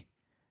Brady.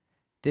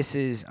 This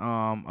is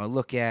a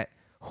look at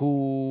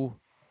who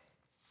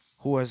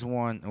has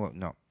won. Well,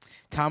 no,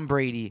 Tom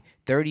Brady,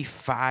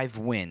 35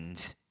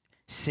 wins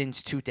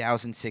since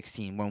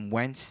 2016 when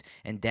Wentz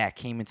and Dak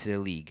came into the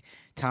league.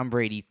 Tom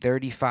Brady,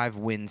 35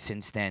 wins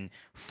since then,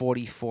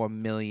 44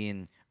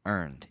 million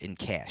earned in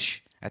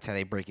cash. That's how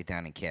they break it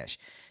down in cash.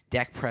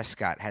 Dak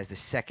Prescott has the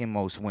second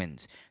most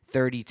wins,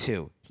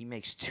 32. He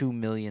makes $2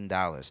 million.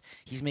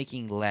 He's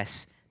making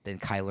less than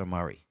Kyler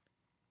Murray.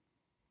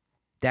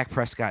 Dak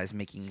Prescott is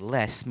making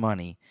less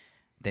money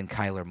than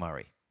Kyler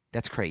Murray.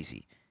 That's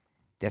crazy.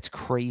 That's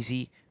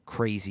crazy.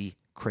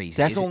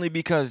 That's only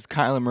because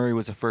Kyler Murray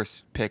was the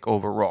first pick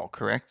overall,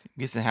 correct?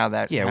 Guessing how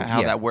that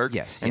that works.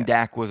 Yes, And yes.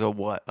 Dak was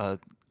a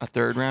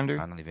third rounder.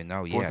 I don't even know.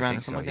 Fourth Yeah, I rounder,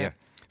 think so. something like Yeah, that?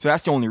 So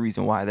that's the only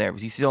reason why there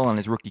was he's still on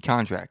his rookie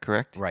contract,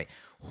 correct? right.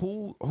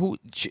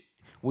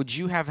 Would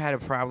you have had a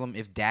problem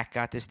if Dak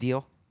got this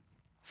deal?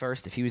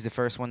 first if he was the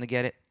first one to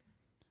get it?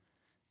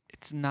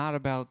 It's not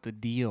about the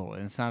deal,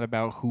 and it's not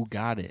about who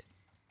got it.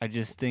 I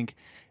just think,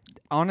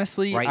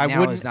 honestly, Right I now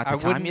wouldn't, is not the I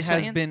time, wouldn't you're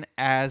have saying? been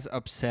as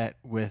upset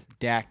with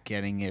Dak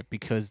getting it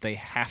because they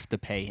have to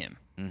pay him.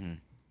 Mm-hmm.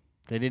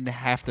 They didn't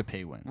have to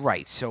pay Wentz.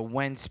 Right. So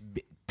Wentz,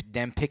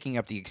 them picking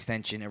up the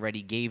extension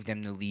already gave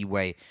them the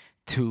leeway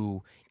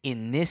to,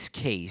 in this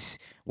case,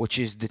 which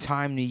is the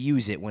time to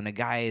use it when a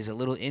guy is a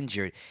little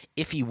injured.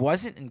 If he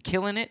wasn't and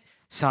killing it,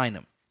 sign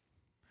him.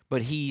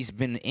 But he's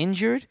been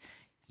injured.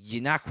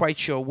 You're not quite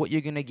sure what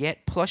you're going to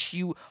get. Plus,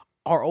 you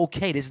are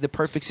okay. This is the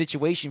perfect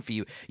situation for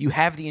you. You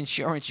have the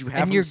insurance. You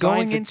have And him you're signed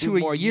going for into 2 a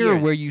more year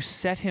years. where you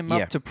set him Yeah.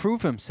 up to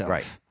prove himself.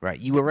 Right, right.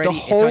 You already, it's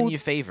whole- on your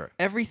favor.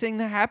 Everything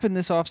that happened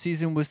this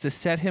offseason was to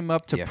set him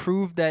up to Yeah.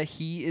 prove that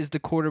he is the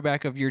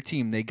quarterback of your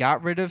team. They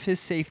got rid of his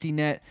safety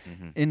net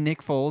Mm-hmm. in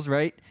Nick Foles,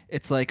 right?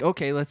 It's like,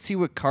 okay, let's see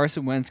what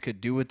Carson Wentz could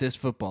do with this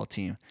football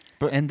team.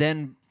 But- and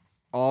then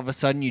all of a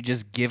sudden you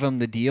just give him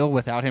the deal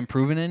without him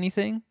proving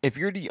anything? If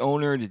you're the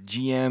owner, the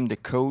GM, the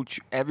coach,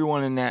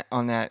 everyone in that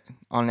on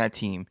that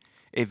team,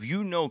 if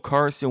you know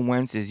Carson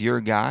Wentz is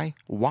your guy,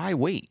 why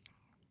wait?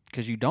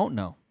 Because you don't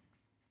know.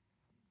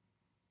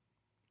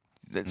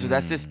 So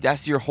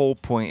that's your whole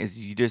point is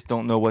you just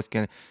don't know what's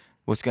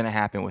gonna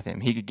happen with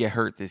him. He could get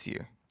hurt this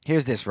year.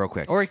 Here's this real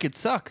quick. Or he could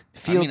suck.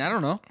 Field- I mean, I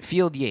don't know.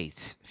 Field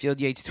Yates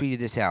tweeted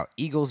this out.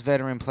 Eagles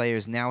veteran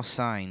players now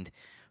signed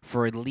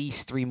for at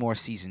least 3 more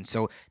seasons.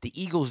 So the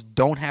Eagles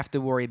don't have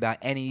to worry about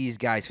any of these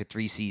guys for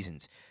 3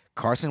 seasons.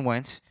 Carson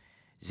Wentz,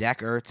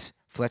 Zach Ertz,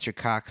 Fletcher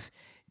Cox,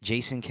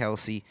 Jason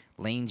Kelsey,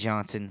 Lane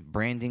Johnson,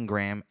 Brandon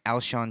Graham,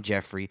 Alshon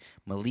Jeffrey,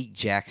 Malik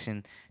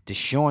Jackson,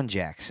 Deshaun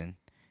Jackson,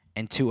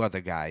 and 2 other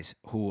guys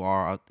who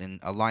are a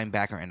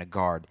linebacker and a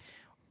guard.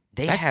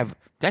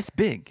 That's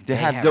big to They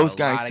have those a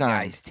guys lot of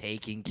signed. guys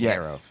taken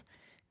care Yes. of.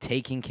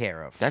 Taken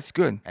care of. That's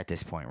good. At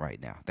this point right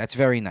now. That's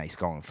very nice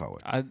going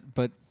forward.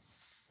 But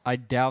I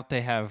doubt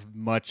they have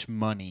much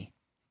money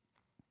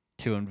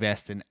to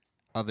invest in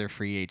other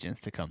free agents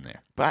to come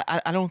there. But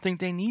I don't think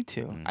they need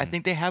to. I Mhm.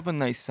 think they have a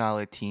nice,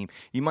 solid team.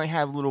 You might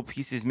have little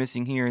pieces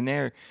missing here and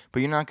there,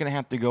 but you're not going to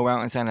have to go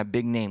out and sign a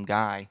big name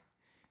guy.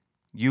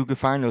 You could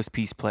find those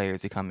piece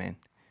players to come in.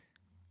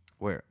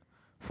 Where?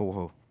 For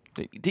who?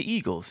 The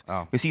Eagles.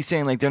 Oh. Because he's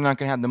saying like they're not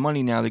going to have the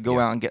money now to go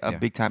Yeah, out and get a yeah.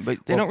 big time, but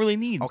they Well, don't really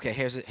need. Okay,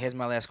 here's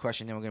my last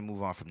question, then we're going to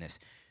move on from this.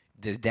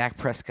 Does Dak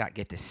Prescott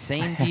get the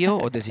same deal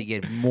or does he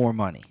get more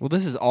money? Well,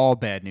 this is all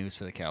bad news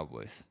for the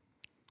Cowboys.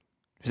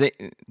 They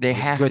It's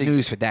have good to.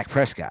 news for Dak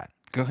Prescott.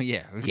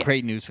 Yeah, it was Yeah.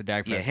 great news for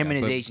Dak Yeah, Prescott. him and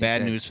his but agent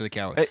bad said- news for the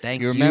Cowboys. Hey,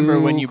 Thank you remember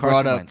when you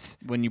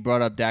Carson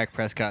brought up Dak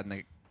Prescott in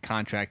the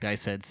contract? I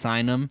said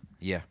sign him.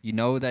 Yeah. You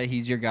know that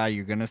he's your guy.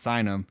 You're gonna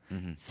sign him.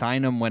 Mhm.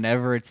 Sign him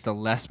whenever it's the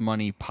less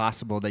money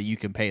possible that you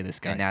can pay this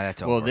guy. And now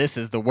that's well, over. this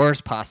is the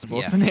worst possible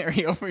Yeah.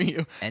 scenario for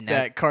you. And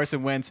that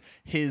Carson Wentz,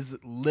 his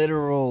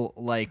literal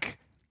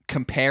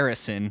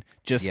comparison,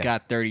 just Yeah.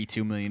 got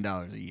 $32 million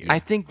a year. I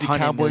think the 100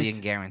 Cowboys.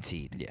 million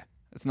guaranteed. yeah,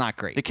 it's not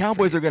great. The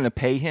Cowboys are going to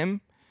pay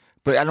him,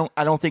 but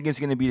I don't think it's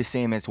going to be the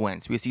same as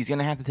Wentz because he's going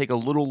to have to take a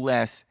little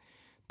less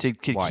to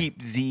Why?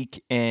 keep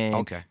Zeke and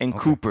Okay, okay,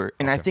 Cooper.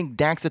 And I okay. think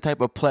Dak's the type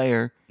of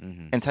player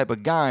Mhm. and type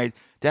of guy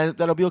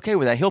that'll be okay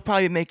with that. He'll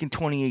probably be making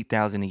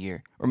 $28,000 a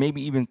year, or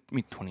maybe even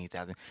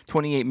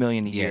 $28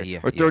 million a Yeah, year, yeah,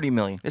 or yeah. $30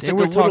 million. It's they like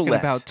were a little talking less.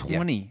 about Yeah,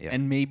 20, yeah.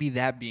 and maybe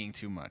that being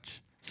too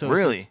much. So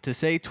Really? to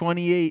say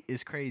 28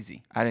 is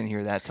crazy. I didn't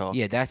hear that talk.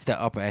 Yeah, that's the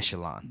upper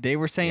echelon. They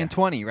were saying Yeah.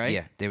 20, right?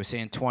 Yeah, they were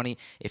saying 20.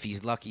 If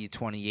he's lucky,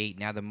 28.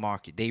 Now the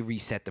market, they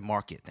reset the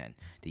market then.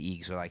 The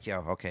Eagles were like, yo,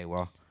 okay,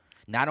 well,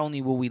 not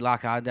only will we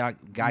lock our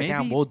guy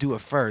down, Maybe- we'll do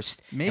it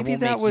first, and maybe we'll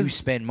that make you was-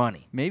 spend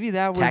money. Maybe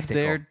that was Tactical.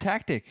 their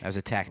tactic. That was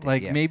a tactic.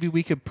 Like yeah. maybe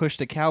we could push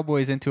the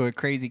Cowboys into a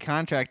crazy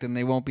contract and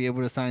they won't be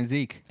able to sign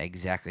Zeke.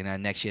 Exactly. Now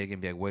next year they're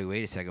gonna be like,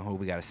 wait a second, who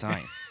we gotta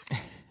sign?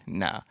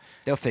 Nah.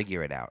 They'll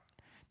figure it out.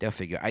 They'll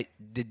figure.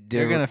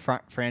 They're gonna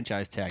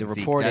franchise tag the Zeke.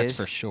 report That's is-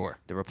 for sure.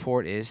 The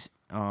report is,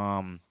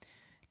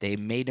 they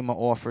made him an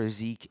offer,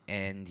 Zeke,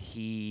 and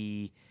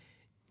he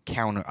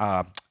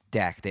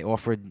Dak.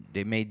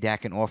 They made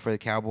Dak an offer to the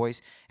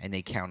Cowboys, and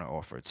they counter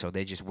offered. So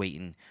they're just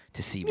waiting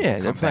to see what Yeah,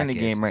 the they're playing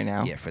comeback the is. game right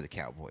now. Yeah, for the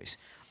Cowboys.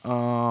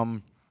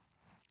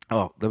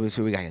 Let me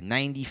see what we got here.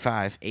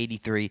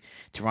 95-83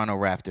 Toronto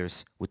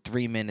Raptors with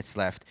 3 minutes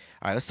left.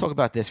 All right, let's talk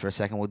about this for a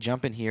second. We'll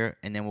jump in here,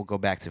 and then we'll go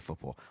back to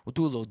football. We'll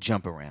do a little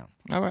jump around.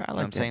 All right, I You know like what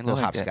I'm that. saying? I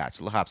Little like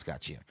that.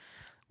 hopscotch here.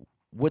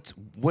 What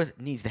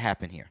needs to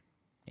happen here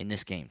in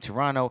this game?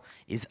 Toronto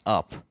is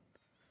up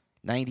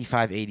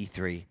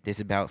 95-83.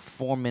 There's about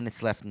 4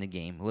 minutes left in the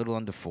game, a little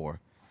under 4.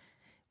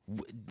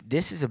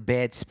 This is a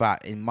bad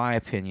spot, in my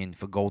opinion,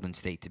 for Golden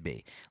State to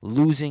be.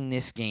 Losing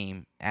this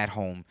game at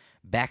home,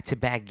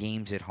 back-to-back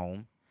games at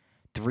home,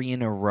 3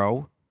 in a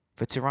row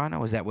for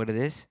Toronto. Is that what it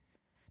is?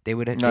 They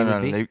would No.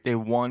 be? They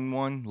won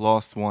one,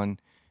 lost one,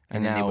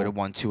 And then they now would have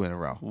won 2 in a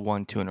row.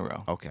 won 2 in a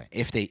row. Okay,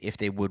 if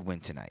they would win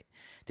tonight,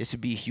 this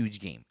would be a huge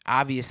game.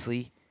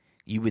 Obviously,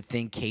 you would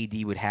think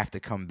KD would have to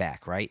come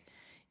back, right,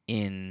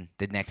 in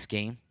the next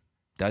game.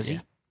 Does he?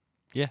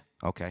 Yeah.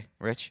 Okay,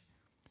 Rich.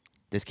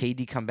 Does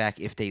KD come back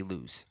if they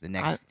lose the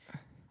next?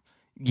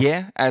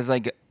 Yeah, as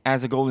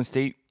a Golden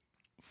State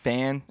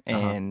fan Uh-huh.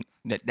 and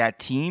that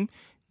team,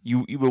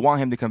 you would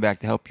want him to come back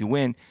to help you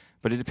win.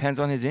 But it depends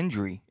on his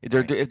injury. If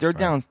they're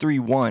down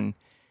 3-1,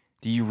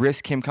 do you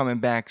risk him coming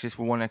back just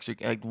for one extra?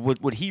 Like,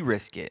 would he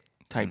risk it?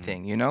 Type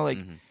thing, you know? Like,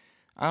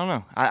 I don't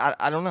know.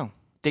 I don't know.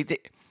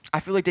 I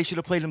feel like they should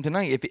have played him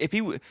tonight. If he,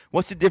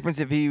 what's the difference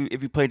if he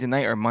played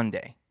tonight or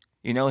Monday?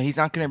 You know, he's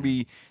not going to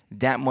be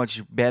that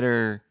much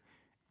better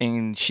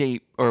in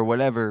shape or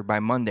whatever by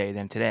Monday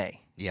than today.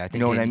 Yeah, I think you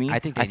know what I mean. I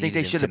think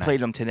they should have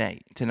played him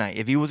tonight.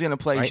 If he was going to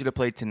play, Right? he should have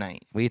played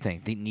tonight. What do you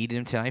think? They needed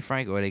him tonight,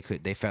 Frank, or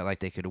they felt like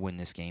they could win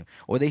this game,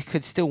 or they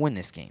could still win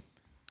this game.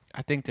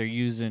 I think they're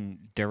using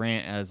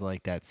Durant as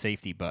like that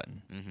safety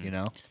button, you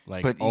know,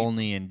 like But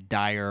only in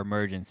dire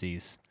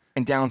emergencies.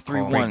 And down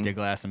Break 3-1. the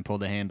glass and pull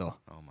the handle.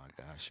 Oh my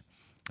gosh!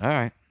 All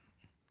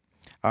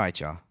right,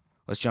 y'all.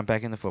 Let's jump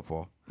back into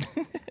football.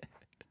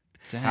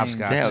 Dang,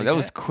 Scott. Yeah, just that like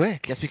was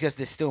quick. Just because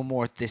there's still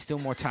more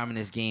time in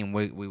this game,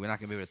 we're not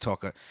gonna be able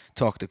to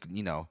talk to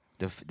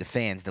the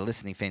fans, the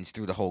listening fans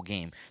through the whole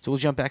game. So we'll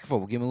jump back and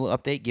forth. We'll give them a little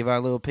update, give our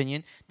little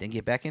opinion, then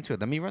get back into it.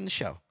 Let me run the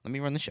show.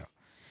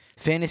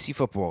 Fantasy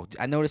football.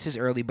 I know this is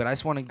early, but I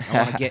want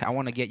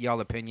to get y'all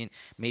opinion.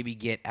 Maybe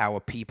get our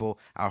people,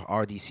 our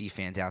RDC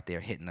fans out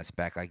there hitting us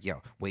back like,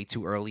 yo, way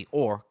too early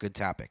or good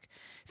topic.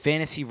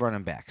 Fantasy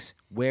running backs.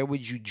 Where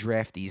would you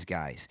draft these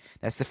guys?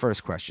 That's the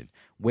first question.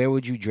 Where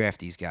would you draft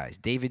these guys?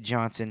 David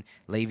Johnson,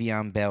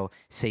 Le'Veon Bell,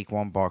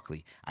 Saquon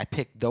Barkley. I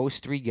picked those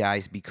three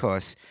guys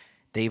because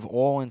they've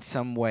all in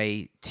some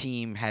way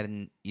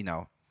something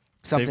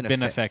they've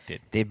been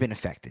affected. They've been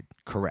affected.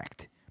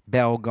 Correct.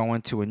 Bell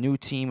going to a new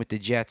team with the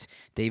Jets.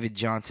 David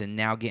Johnson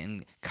now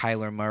getting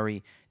Kyler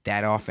Murray.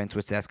 That offense,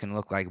 what's that's going to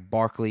look like.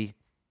 Barkley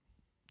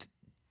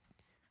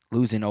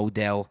losing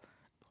Odell.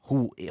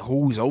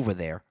 Who's over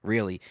there,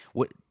 really?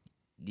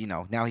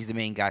 Now he's the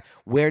main guy.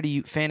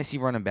 Fantasy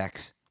running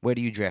backs, where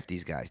do you draft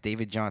these guys?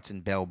 David Johnson,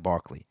 Bell,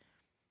 Barkley.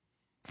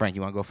 Frank,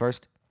 you want to go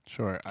first?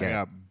 Sure. Okay. I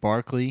got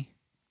Barkley,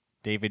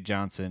 David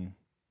Johnson,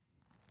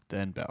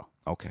 then Bell.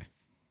 Okay.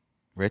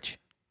 Rich?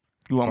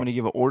 You want me to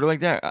give an order like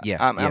that? Yeah,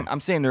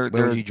 I'm saying Where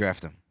they're would you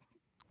draft them?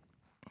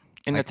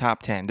 in the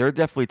top 10. They're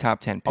definitely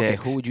top 10 picks. Okay,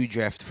 who would you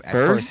draft at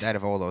First? first out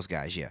of all those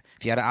guys? Yeah.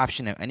 If you had an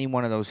option of any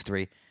one of those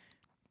three,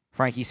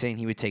 Frankie's saying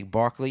he would take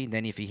Barkley.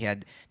 Then if he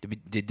had the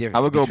difference, I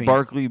would go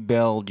Barkley,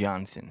 Bell,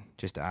 Johnson.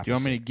 Just the opposite. Do you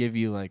want me to give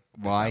you like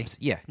why?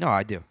 Yeah. No,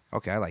 I do.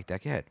 Okay, I like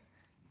that. Go ahead.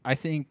 I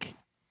think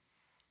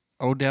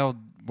Odell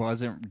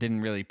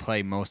didn't really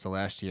play most of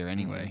last year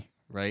anyway,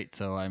 right?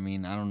 So I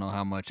mean, I don't know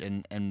how much,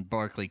 and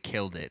Barkley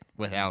killed it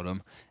without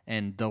him,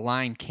 and the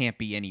line can't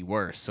be any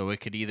worse. So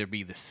it could either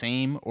be the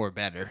same or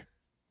better,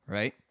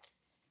 right?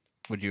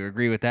 Would you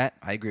agree with that?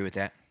 I agree with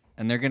that.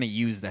 And they're gonna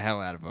use the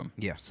hell out of him.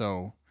 Yeah.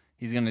 So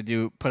he's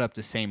gonna put up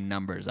the same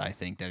numbers I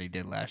think that he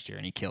did last year,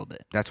 and he killed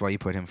it. That's why you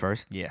put him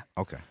first? Yeah.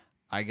 Okay.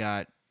 I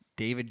got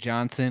David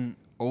Johnson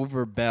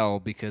over Bell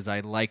because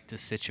I like the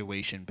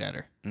situation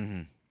better.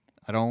 Mm-hmm.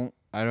 I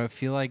don't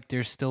feel like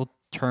there's still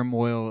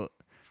turmoil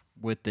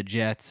with the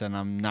Jets, and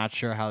I'm not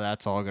sure how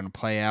that's all going to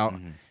play out.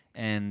 Mm-hmm.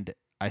 And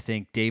I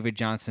think David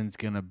Johnson's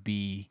going to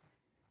be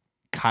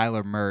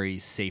Kyler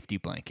Murray's safety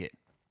blanket.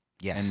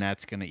 Yes. And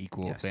that's going to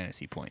equal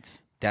fantasy points.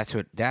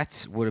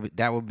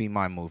 That would be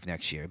my move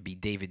next year. It'd be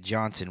David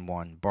Johnson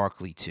 1,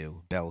 Barkley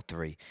 2, Bell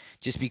 3.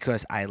 Just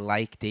because I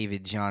like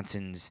David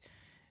Johnson's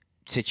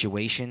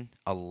situation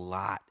a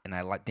lot, and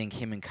think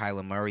him and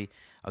Kyler Murray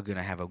are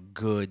gonna have a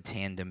good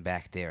tandem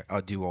back there,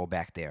 a duo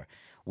back there.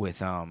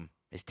 With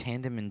is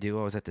tandem and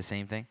duo, is that the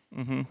same thing?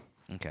 Mm-hmm.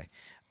 Okay.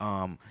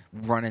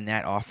 Running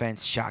that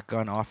offense,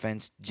 shotgun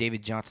offense.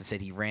 David Johnson said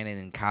he ran it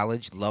in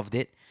college, loved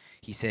it.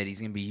 He said he's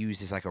gonna be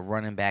used as like a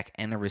running back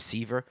and a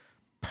receiver.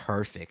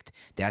 Perfect.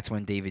 That's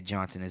when David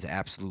Johnson is an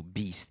absolute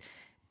beast.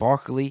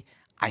 Barkley,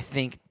 I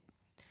think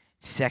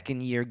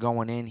second year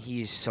going in,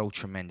 he is so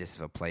tremendous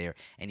of a player,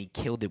 and he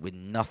killed it with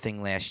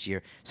nothing last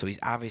year. So he's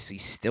obviously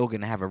still going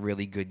to have a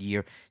really good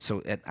year.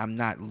 So I'm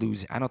not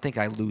losing. I don't think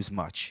I lose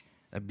much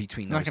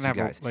between He's not those two going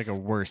to guys. have a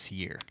worse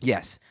year.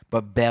 Yes,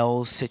 but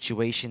Bell's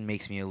situation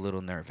makes me a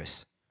little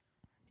nervous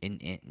with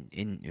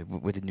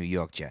the New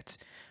York Jets.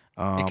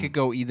 It could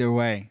go either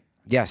way.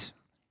 Yes,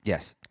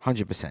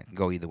 100%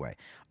 go either way.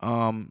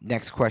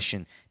 Next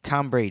question.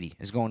 Tom Brady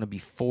is going to be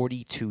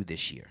 42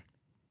 this year.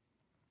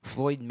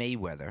 Floyd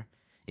Mayweather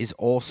is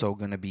also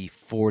going to be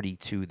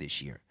 42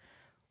 this year.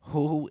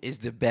 Who is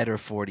the better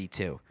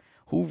 42?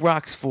 Who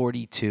rocks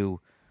 42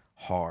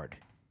 hard?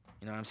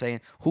 You know what I'm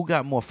saying? Who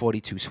got more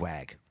 42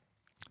 swag?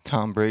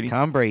 Tom Brady.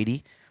 Tom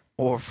Brady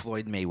or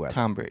Floyd Mayweather?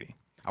 Tom Brady.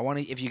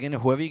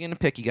 Whoever you're gonna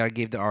pick, you gotta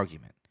give the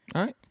argument.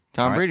 All right.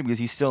 Tom All right. Brady because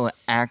he's still an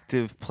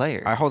active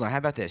player. All right, hold on. How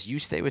about this? You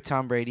stay with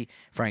Tom Brady,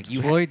 Frank.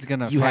 Floyd's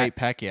gonna fight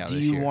Pacquiao Do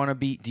this you year. want to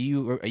be?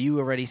 Are you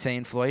already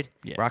saying Floyd?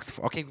 Yeah. Rocks.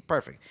 Okay,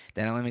 perfect.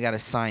 Then I only got to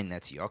sign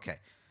that to you. Okay.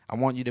 I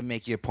want you to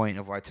make your point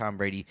of why Tom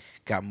Brady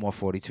got more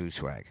 42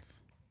 swag.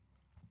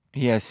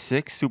 He has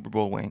 6 Super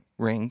Bowl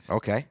rings.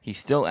 Okay. He's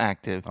still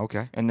active.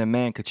 Okay. And the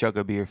man could chug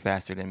a beer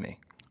faster than me.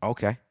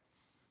 Okay.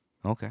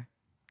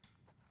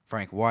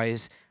 Frank, why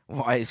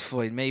is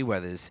Floyd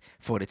Mayweather's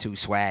 42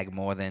 swag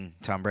more than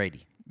Tom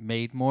Brady?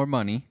 Made more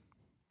money.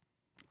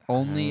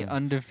 Only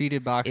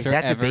undefeated boxer Is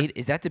that ever.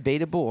 Is that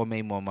debatable or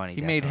made more money?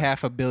 He made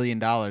Definitely? $500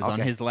 million on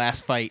Okay. his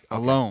last fight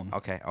Okay, alone.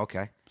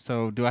 Okay.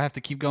 So do I have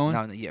to keep going?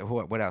 No, yeah.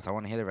 What else? I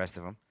want to hear the rest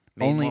of them.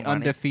 Only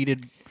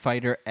undefeated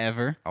fighter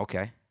ever.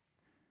 Okay.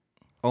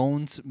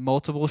 Owns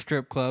multiple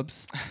strip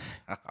clubs.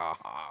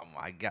 Oh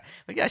my God!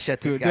 We gotta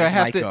shut this Do I guy's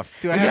have mic to- off.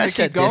 do I We have gotta to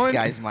keep shut this going?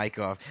 guy's mic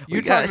off. We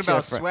You're gotta talking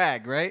about shut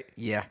swag, right?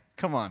 Yeah.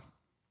 Come on.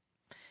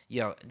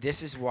 Yo,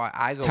 this is why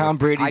I go. Tom with,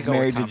 Brady's I go with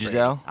married to Tom Brady.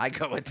 Giselle? I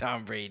go with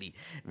Tom Brady.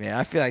 Man,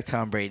 I feel like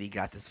Tom Brady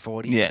got this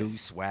 42 Yes.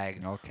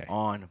 swag Okay.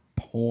 on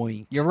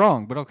point. You're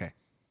wrong, but okay.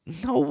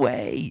 No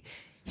way.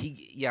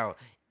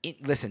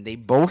 Listen, they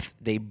both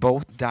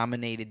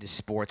dominated the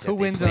sports Who that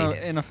they wins played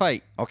in. in a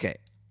fight? Okay.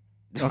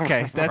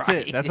 Okay, that's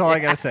it. That's all I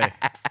gotta say.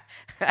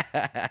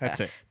 That's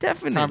it.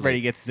 Definitely. Tom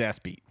Brady gets his ass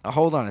beat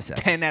Hold on a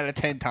second. 10 out of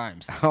 10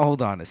 times.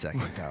 Hold on a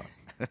second, though.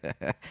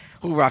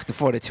 Who rocks the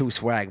 42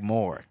 swag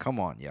more? Come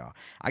on, y'all.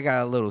 I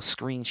got a little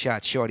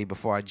screenshot shorty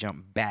before I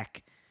jump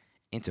back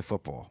into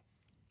football.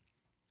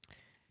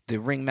 The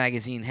Ring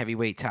Magazine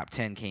Heavyweight Top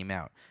 10 came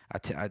out. I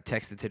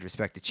texted to the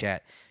respected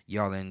chat.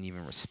 Y'all didn't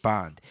even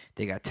respond.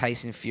 They got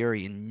Tyson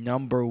Fury in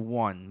number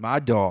 1. My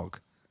dog,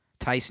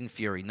 Tyson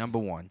Fury, number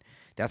 1.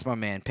 That's my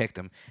man. Picked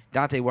him.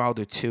 Deontay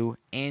Wilder 2.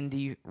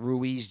 Andy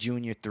Ruiz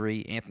Jr.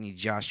 3. Anthony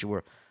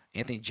Joshua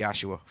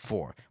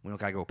 4. We don't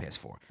gotta go past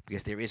 4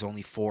 because there is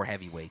only 4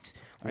 heavyweights.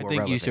 Who I are think you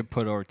relevant. should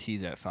put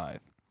Ortiz at 5.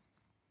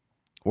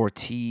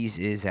 Ortiz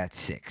is at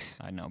 6.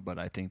 I know, but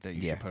I think that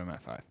you Yeah. should put him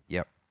at 5.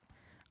 Yep.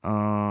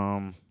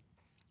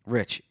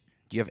 Rich,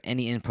 do you have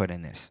any input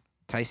in this?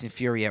 Tyson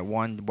Fury at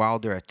 1,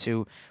 Wilder at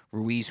 2,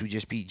 Ruiz, who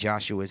just beat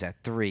Joshua, is at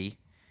 3,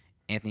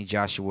 Anthony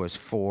Joshua is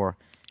 4,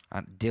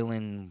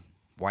 Dylan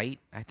White,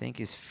 I think,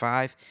 is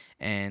 5,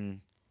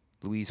 and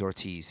Luis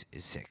Ortiz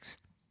is 6.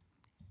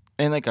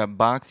 In like a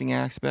boxing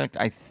aspect,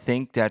 I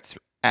think that's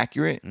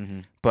accurate.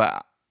 Mm-hmm.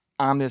 But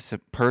I'm just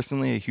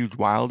personally a huge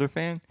Wilder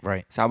fan,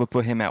 Right. so I would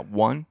put him at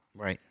 1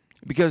 Right.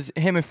 because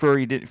him and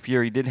Fury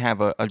did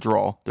have a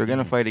draw. They're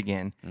gonna fight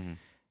again. Mhm.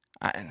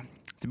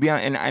 To be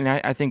honest, and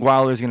I think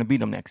Wilder's gonna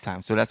beat him next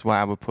time. So that's why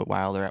I would put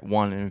Wilder at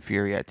 1 and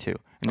Fury at 2,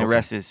 and the Okay.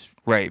 rest is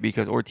right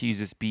because Ortiz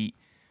just beat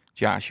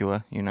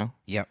Joshua.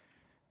 Yep.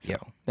 So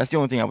Yep. that's the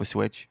only thing I would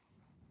switch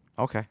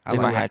Okay. if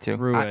I had to.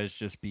 Ruiz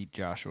just beat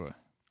Joshua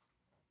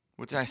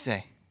What did I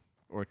say?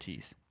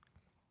 Ortiz.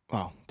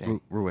 Oh,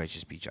 dang. Ruiz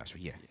just beat Joshua.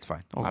 Yeah, it's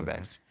fine. My good.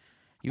 bad.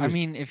 You I was-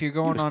 mean, if you're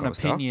going was on close,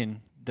 dog.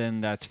 opinion,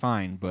 then that's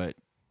fine. But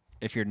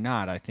if you're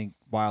not, I think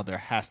Wilder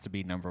has to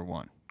be number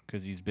 1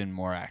 because he's been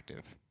more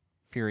active.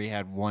 Fury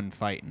had 1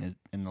 fight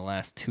in the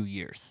last 2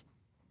 years.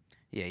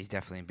 yeah, he's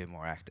definitely been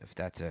more active.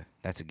 That's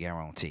a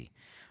guarantee.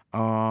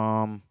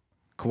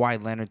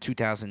 Kawhi Leonard,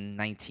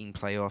 2019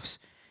 playoffs,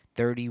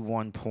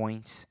 31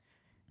 points,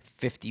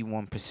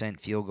 51%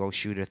 field goal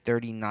shooter,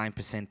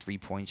 39%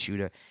 three-point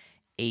shooter,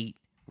 8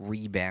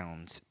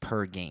 rebounds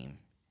per game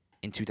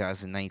in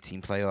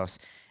 2019 playoffs,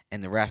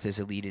 and the Raptors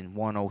are leading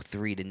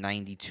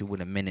 103-92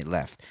 with a minute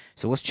left.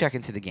 So let's check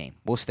into the game.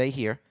 We'll stay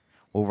here.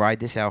 We'll ride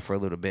this out for a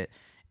little bit,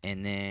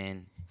 and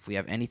then if we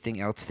have anything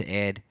else to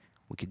add,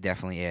 we could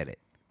definitely add it.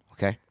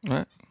 Okay? All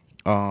right.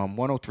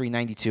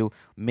 103-92,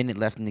 minute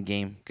left in the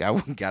game.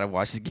 Gotta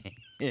watch the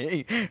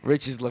game.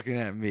 Rich is looking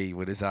at me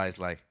with his eyes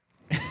like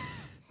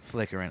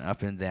flickering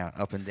up and down,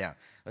 up and down.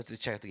 Let's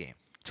just check out the game.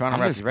 Toronto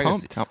I'm Raptors just regular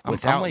pumped. season.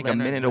 I'm like a Leonard,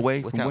 minute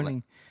away without from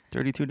winning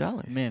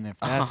 $32. Man, if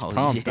that's Oh,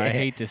 pumped, I yeah.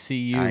 hate to see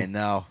you. I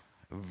know.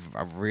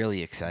 I'm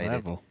really excited.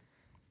 level.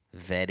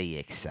 Very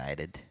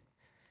excited.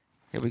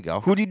 Here we go.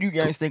 Who did you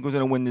guys think was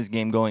going to win this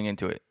game going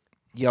into it?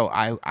 Yo,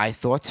 I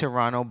thought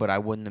Toronto, but I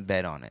wouldn't have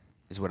bet on it,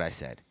 is what I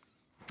said.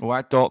 Well,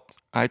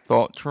 I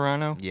thought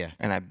Toronto. Yeah.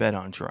 And I bet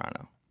on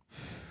Toronto.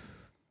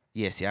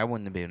 Yeah, see, I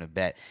wouldn't have been able to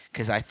bet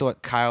because I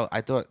thought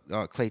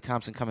Klay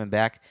Thompson coming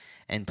back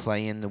and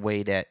playing the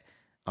way that,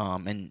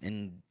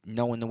 and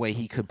knowing the way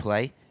he could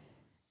play,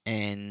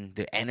 and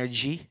the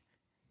energy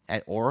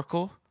at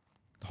Oracle,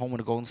 the home of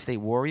the Golden State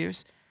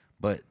Warriors.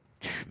 But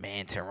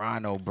man,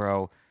 Toronto,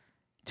 bro,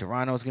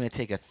 Toronto's gonna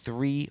take a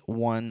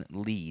 3-1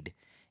 lead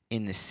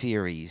in the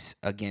series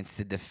against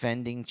the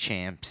defending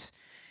champs.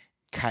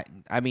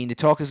 I mean, the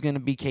talk is gonna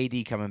be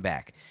KD coming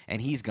back,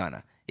 and he's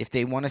gonna. If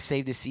they want to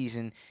save the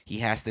season, he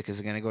has to because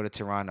they're going to go to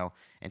Toronto,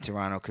 and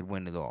Toronto could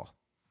win it all.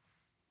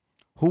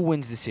 Who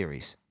wins the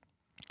series?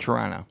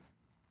 Toronto.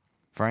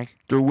 Frank?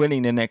 They're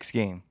winning the next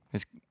game.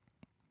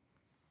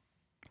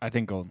 I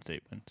think Golden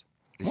State wins.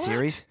 The What?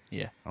 series?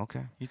 Yeah.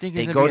 Okay. You think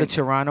They it's go gonna to be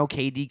Toronto,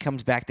 KD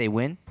comes back, they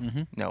win?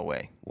 Mm-hmm. No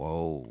way.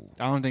 Whoa.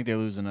 I don't think they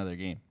lose another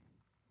game.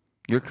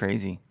 You're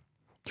crazy.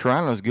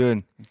 Toronto's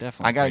good.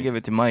 Definitely. I got to crazy. give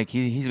it to Mike.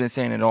 He's been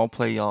saying it all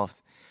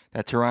playoffs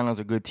that Toronto's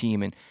a good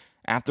team. And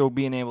after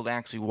being able to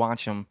actually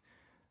watch them,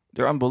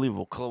 they're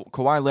unbelievable.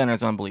 Kawhi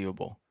Leonard's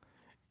unbelievable.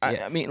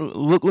 Yeah. I mean,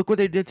 look what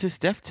they did to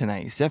Steph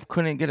tonight. Steph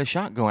couldn't get a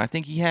shot going. I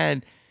think he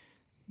had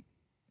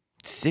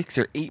 6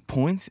 or 8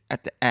 points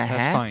at That's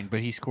half. fine, but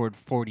he scored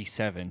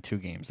 47 2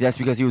 games. That's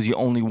because he was the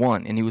only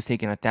one, and he was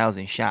taking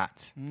 1,000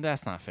 shots.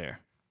 That's not fair.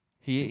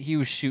 He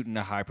was shooting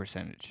a high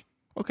percentage.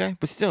 Okay,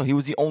 but still, he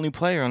was the only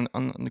player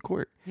on the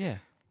court. Yeah.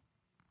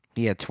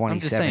 He had 27. I'm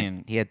just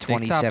saying. He had They stopped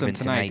 27 him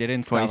tonight. They tonight.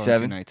 didn't stop him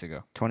 27? 2 nights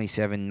ago.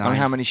 27, On 9,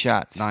 how many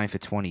shots? 9 for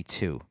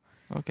 22.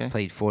 Okay.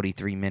 Played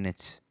 43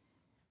 minutes,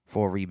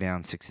 4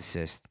 rebounds, 6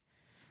 assists.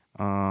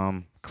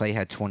 Clay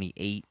had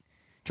 28.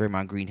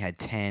 Draymond Green had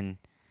 10.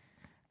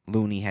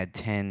 Looney had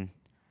 10.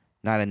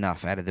 Not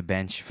enough out of the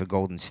bench for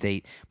Golden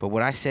State. But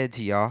what I said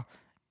to y'all,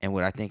 and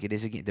what I think it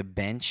is again, the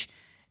bench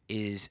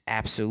is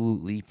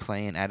absolutely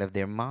playing out of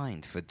their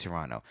mind for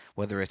Toronto,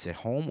 whether it's at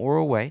home or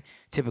away.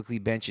 Typically,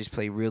 benches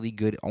play really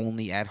good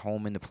only at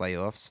home in the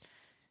playoffs.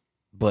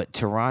 But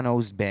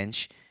Toronto's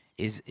bench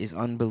is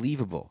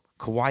unbelievable.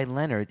 Kawhi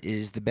Leonard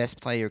is the best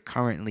player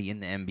currently in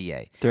the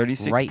NBA.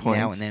 36 right points.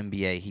 now in the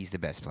NBA, he's the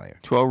best player.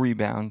 12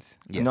 rebounds.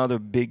 Yeah. Another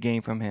big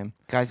game from him.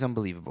 Guy's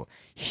unbelievable.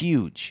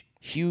 Huge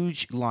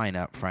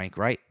lineup, Frank,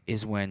 right?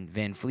 Is when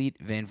Van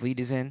Vliet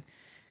is in,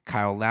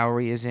 Kyle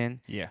Lowry is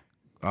in, Yeah.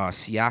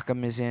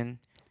 Siakam is in,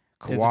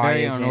 It's Kawhi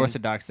very is in.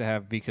 unorthodox to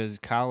have because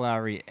Kyle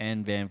Lowry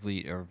and Van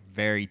Vliet are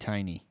very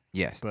tiny,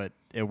 Yes. but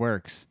it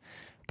works.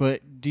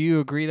 But do you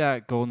agree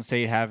that Golden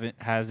State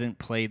hasn't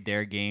played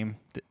their game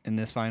in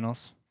this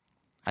finals?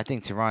 I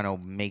think Toronto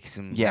makes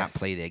them Yes. not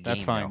play their game.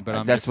 That's fine, though. but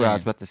I'm That's just what I was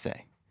saying. about to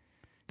say.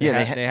 They,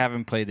 Yeah, they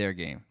haven't played their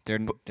game.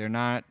 They're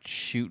not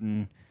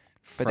shooting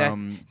But that-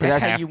 from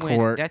That's how half you win.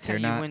 court. That's how They're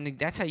you not, win.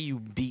 That's how you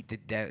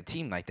beat that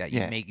team like that.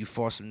 Yeah. You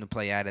force them to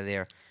play out of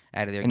their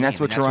and game. that's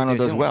what Toronto they're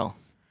does doing. well.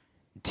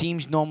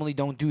 Teams normally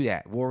don't do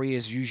that.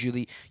 Warriors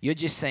usually. You're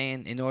just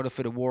saying in order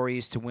for the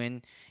Warriors to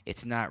win,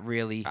 it's not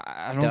really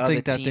I the don't other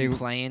think that team they.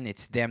 playing.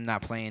 It's them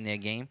not playing their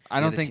game. I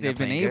The don't other think team not they've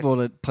been playing good. able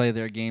to play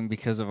their game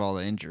because of all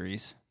the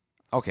injuries.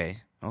 Okay.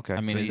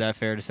 I mean, So is that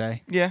fair to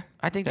say? Yeah.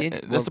 I think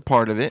the That's a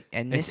part of it.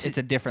 and It's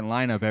a different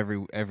lineup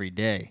every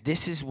day.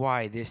 This is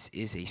why this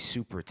is a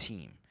super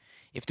team.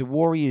 If the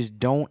Warriors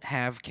don't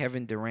have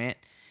Kevin Durant,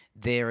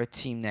 they're a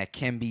team that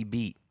can be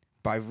beat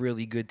by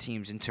really good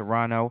teams in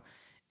Toronto.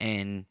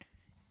 And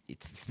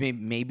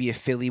maybe if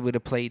Philly would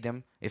have played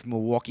them, if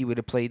Milwaukee would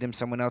have played them,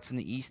 someone else in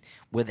the East,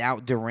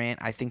 without Durant,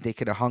 I think they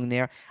could have hung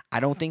there. I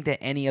don't think that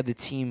any other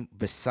team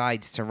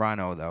besides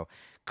Toronto, though,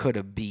 could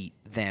have beat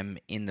them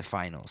in the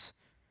finals.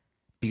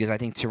 Because I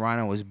think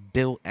Toronto was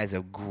built as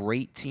a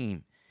great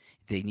team.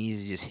 They need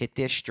to just hit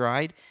their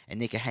stride,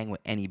 and they can hang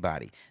with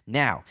anybody.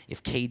 Now,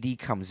 if KD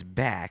comes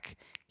back,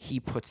 he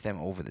puts them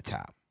over the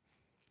top.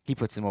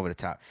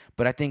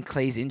 But I think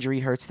Clay's injury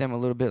hurts them a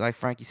little bit. Like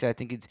Frankie said, I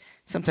think it's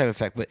some type of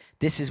effect. But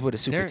this is what a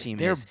super team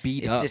they're is.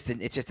 beat it's up.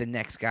 just the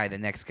next guy, the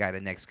next guy,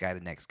 the next guy,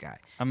 the next guy.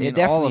 I mean,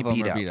 They're all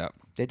definitely of them are beat up.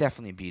 They're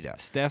definitely beat up.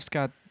 Steph's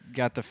got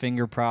the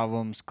finger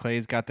problems.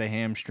 Clay's got the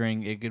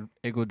hamstring.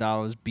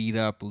 Iguodala's beat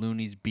up.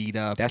 Looney's beat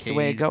up. That's the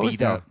way it KD's goes, beat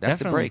though. up. That's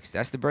Definitely.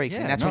 the breaks,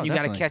 and Yeah, that's no, when you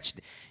got to definitely. catch.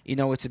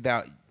 It's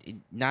about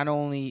not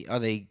only are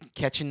they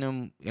catching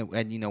them,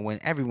 and when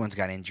everyone's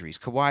got injuries.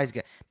 Kawhi's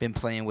been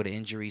playing with an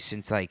injury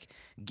since like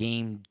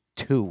game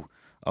 2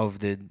 of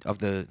the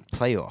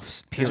playoffs.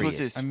 This Period. was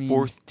his I mean-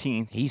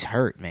 14th He's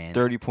hurt, man.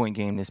 30-point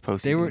game this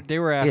postseason. They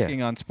were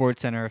asking on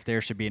SportsCenter if there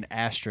should be an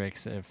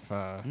asterisk if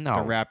No. the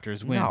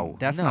Raptors win. No.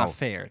 That's No. not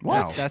fair.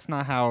 What? That's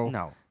not how.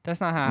 No.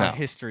 That's not how No.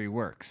 history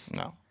works.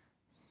 No.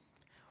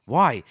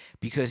 Why?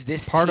 Because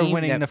this Part team of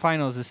winning that, the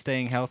finals is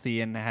staying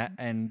healthy and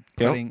Yep.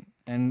 putting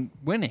and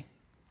winning,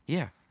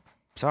 yeah.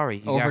 Sorry,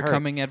 you got hurt.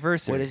 overcoming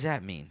adversity. What does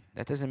that mean?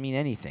 That doesn't mean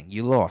anything.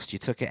 You lost. You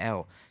took an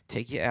L.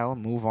 Take your L,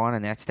 move on,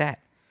 and that's that.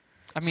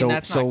 I mean, So-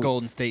 that's so- not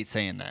Golden State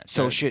saying that.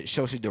 So That-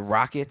 should the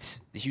Rockets,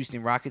 the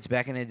Houston Rockets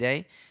back in the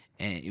day,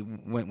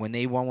 and when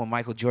they won when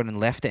Michael Jordan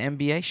left the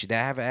NBA, should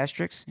that have an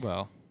asterisk?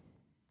 well,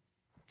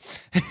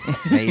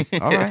 Maybe.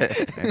 All right.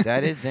 If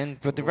that is, then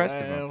put the rest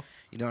of them. Well.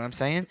 You know what I'm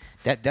saying?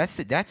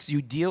 That's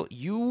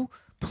you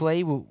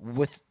play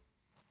with.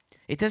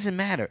 It doesn't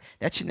matter.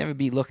 That should never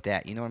be looked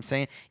at. You know what I'm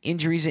saying?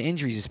 Injuries are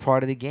injuries. It's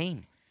part of the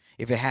game.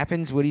 If it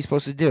happens, what are you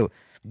supposed to do?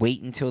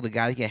 Wait until the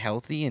guys get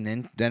healthy and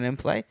then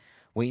play.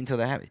 Wait until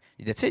that happens.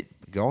 That's it.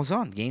 It goes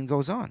on. Game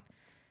goes on.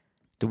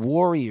 The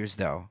Warriors,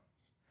 though,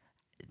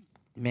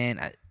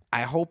 man,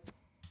 I hope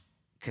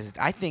because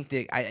I think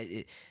that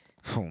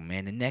oh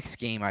man, the next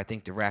game I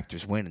think the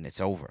Raptors win and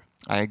it's over.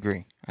 I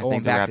agree. I Going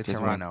think the back Raptors to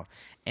win. Toronto,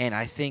 and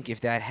I think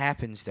if that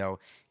happens, though,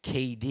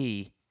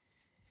 KD,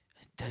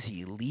 does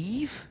he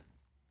leave?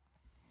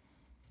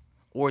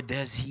 Or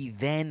does he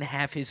then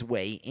have his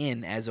way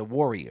in as a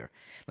Warrior?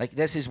 Like,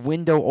 does his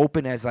window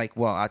open as like,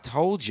 well, I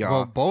told y'all.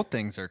 well, both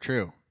things are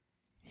true.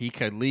 He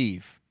could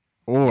leave,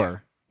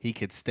 or he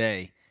could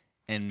stay,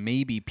 and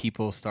maybe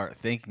people start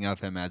thinking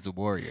of him as a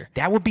Warrior.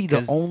 that would be the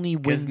 'Cause- only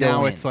Because window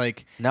now in. it's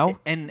like No?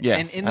 and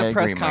Yes, in I the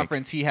press agree, Mike.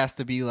 conference he has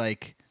to be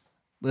like,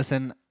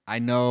 listen, I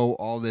know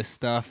all this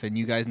stuff, and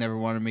you guys never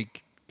want to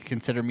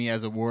consider me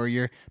as a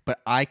Warrior,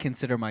 but I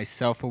consider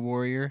myself a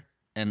Warrior,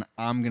 and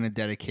I'm gonna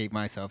dedicate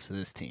myself to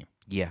this team.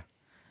 Yeah.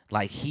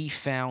 Like, he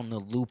found the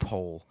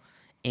loophole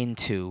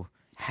into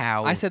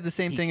how I said the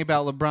same he- thing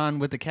about LeBron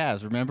with the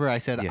Cavs. Remember, I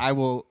said Yeah. I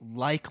will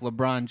like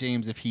LeBron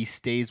James if he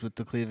stays with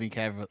the Cleveland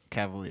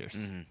Cavaliers.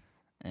 Mhm.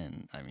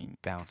 And I mean,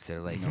 bounce to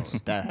the you know, Lakers.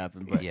 that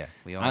happened. But Yeah,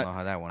 we all I- know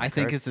how that one I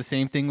think occurred. it's the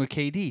same thing with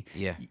KD.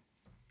 Yeah.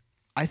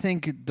 I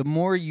think the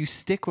more you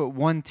stick with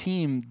one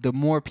team, the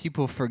more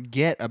people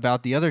forget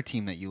about the other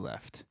team that you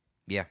left.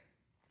 Yeah.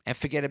 And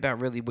forget about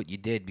really what you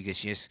did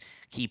because you just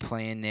keep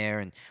playing there.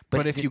 And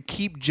But if the- you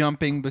keep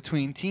jumping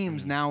between Mm.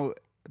 teams, now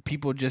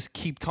people just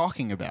keep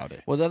talking about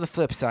it. Well, the other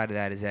flip side of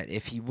that is that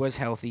if he was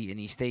healthy and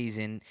he stays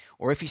in,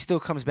 or if he still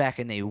comes back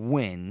and they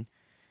win,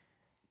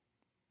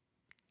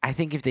 I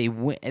think if they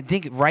win, I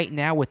think right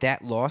now with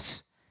that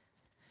loss,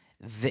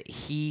 that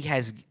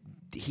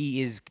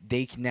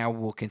they now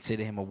will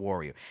consider him a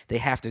warrior. They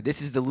have to.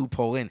 This is the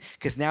loophole in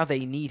because now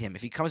they need him.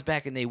 If he comes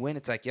back and they win,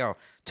 it's like, yo,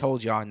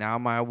 told y'all, now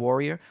am I a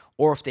warrior?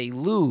 Or if they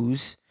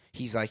lose,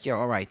 he's like, yo,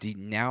 all right,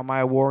 now am I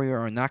a warrior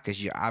or not?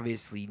 Because you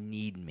obviously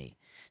need me.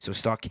 So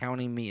start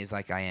counting me as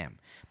like I am.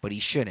 But he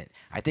shouldn't.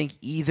 I think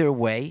either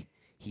way,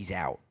 he's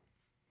out.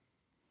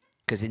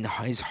 Because in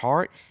his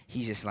heart,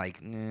 he's just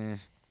like, nah,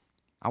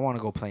 I want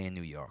to go play in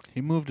New York.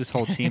 He moved his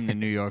whole team to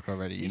New York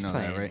already. You He's know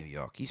playing that, right? in New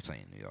York. He's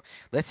playing in New York.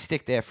 Let's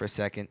stick there for a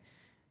second.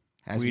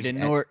 We s-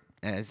 didn't a- know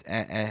as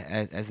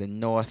the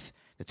North,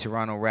 the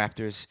Toronto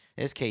Raptors.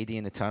 There's KD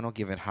in the tunnel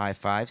giving high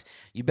fives.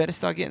 You better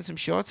start getting some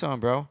shorts on,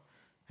 bro,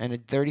 and a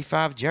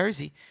 35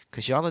 jersey,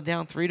 cause y'all are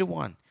down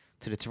 3-1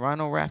 to the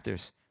Toronto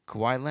Raptors.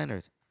 Kawhi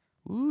Leonard,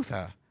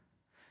 oofa.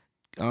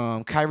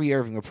 Kyrie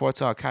Irving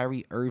reports are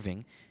Kyrie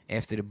Irving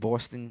after the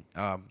Brooklyn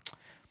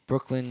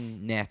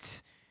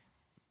Nets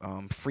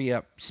free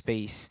up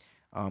space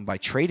by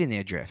trading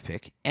their draft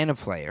pick and a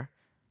player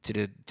to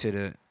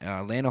the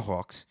Atlanta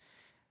Hawks.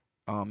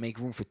 Make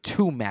room for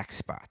 2 max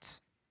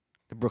spots.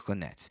 The Brooklyn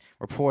Nets.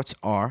 Reports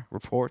are.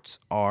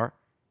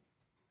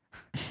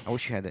 I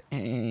wish you had that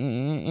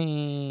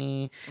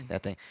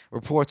thing.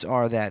 Reports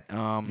are that You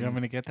want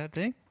me to get that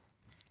thing?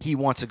 he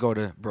wants to go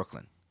to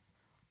Brooklyn.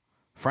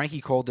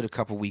 Frankie called it a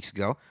couple weeks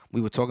ago. We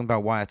were talking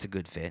about why it's a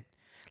good fit.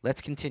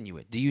 Let's continue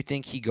it. Do you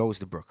think he goes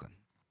to Brooklyn?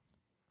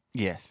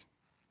 Yes.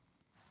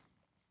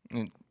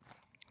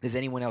 Does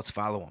anyone else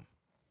follow him?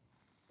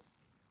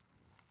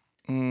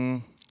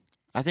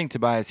 I think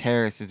Tobias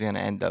Harris is going to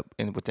end up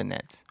with the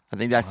Nets. I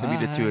think that's going to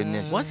be the two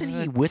initials. Wasn't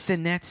he with the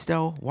Nets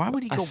though? Why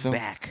would he go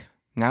back?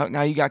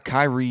 Now you got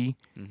Kyrie,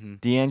 Mm-hmm.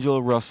 D'Angelo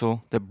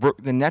Russell.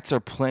 The Nets are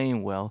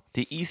playing well.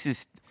 The East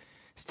is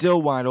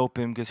still wide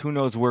open because who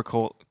knows where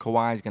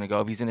Kawhi is going to go,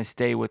 if he's going to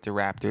stay with the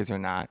Raptors or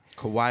not.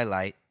 Kawhi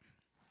Light.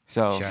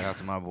 So Shout out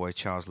to my boy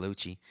Charles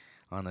Lucci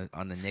on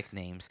the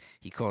nicknames.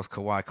 He calls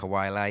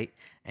Kawhi Light,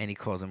 and he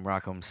calls him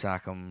Rock'em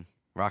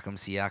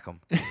Siakam.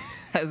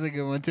 That's a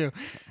good one too.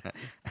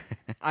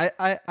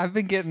 I've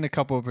been getting a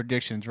couple of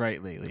predictions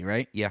right lately,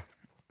 right? Yeah.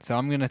 So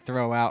I'm gonna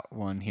throw out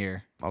one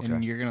here, Okay.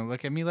 and you're gonna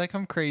look at me like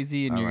I'm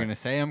crazy, and All you're right. gonna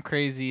say I'm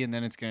crazy, and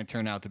then it's gonna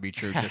turn out to be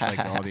true, just like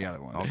all the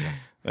other ones. Okay.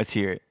 let's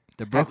hear it.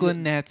 The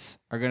Brooklyn Nets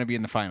are gonna be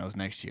in the finals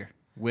next year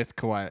with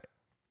Kyrie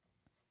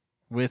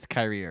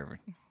Irving.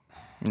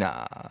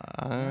 Nah.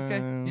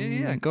 Okay.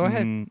 Yeah. Go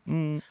ahead.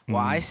 Well,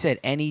 I said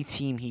any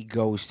team he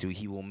goes to,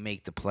 he will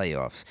make the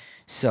playoffs.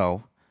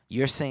 So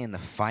you're saying the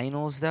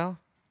finals, though?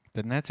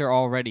 The Nets are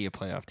already a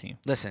playoff team.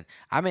 Listen,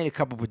 I made a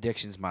couple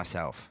predictions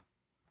myself.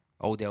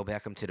 Odell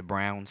Beckham to the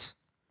Browns.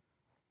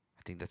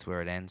 I think that's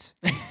where it ends,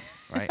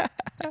 right?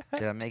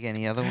 Did I make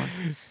any other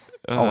ones?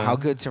 How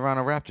good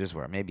Toronto Raptors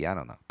were. Maybe, I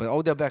don't know. But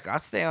Odell Beckham,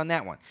 I'll stay on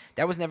that one.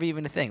 That was never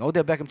even a thing.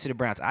 Odell Beckham to the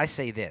Browns. I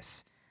say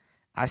this.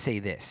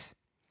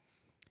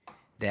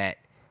 That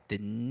the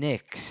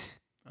Knicks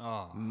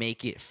Oh.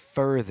 make it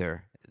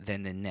further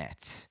than the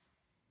Nets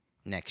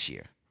next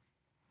year.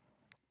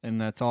 And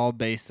that's all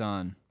based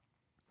on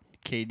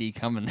KD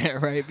coming there,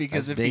 right?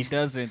 Because That's if based- he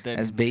doesn't, then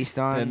That's based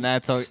on then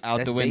that's out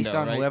that's the based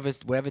window, on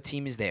right? whatever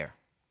team is there.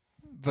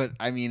 But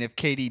I mean, if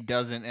KD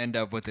doesn't end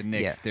up with the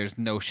Knicks, Yeah. there's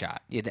no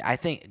shot. Yeah, I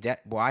think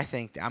that. Well, I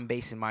think I'm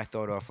basing my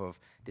thought off of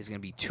there's gonna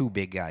be 2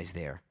 big guys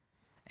there,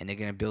 and they're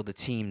gonna build a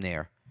team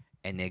there,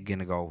 and they're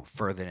gonna go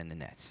further than the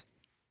Nets.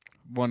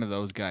 One of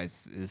those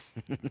guys is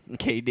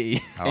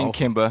KD. and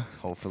Kimba.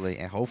 Hopefully.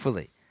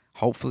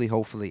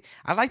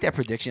 I like that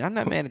prediction. I'm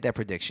not mad at that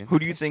prediction. Who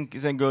do you think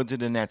is going to go to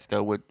the Nets,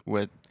 though, with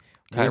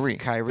Kyrie?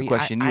 Kyrie. The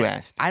question you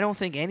asked. I don't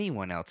think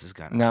anyone else is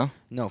gonna. No?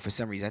 No, for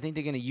some reason. I think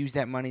they're going to use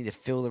that money to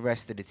fill the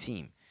rest of the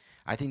team.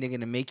 I think they're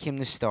going to make him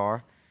the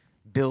star,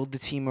 build the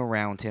team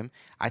around him.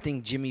 I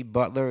think Jimmy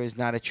Butler is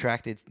not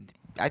attracted.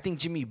 I think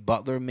Jimmy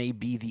Butler may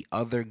be the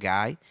other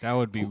guy That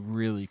would be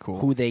really cool.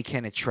 who they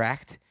can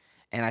attract.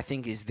 And I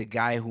think is the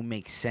guy who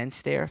makes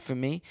sense there for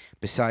me.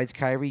 Besides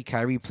Kyrie,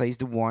 Kyrie plays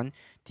the 1.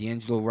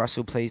 D'Angelo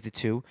Russell plays the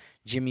 2.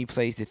 Jimmy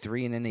plays the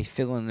 3. And then they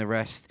fill in the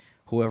rest.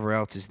 Whoever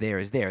else is there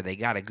is there. They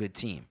got a good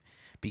team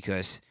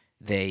because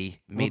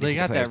they made they it to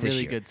got the playoffs that this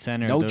really year. good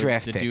center. No the,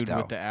 draft the pick, dude though.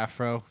 with the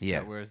afro. Yeah.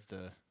 That wears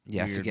the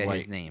Yeah, I weird forget his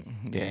white name.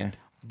 Yeah. band.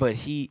 But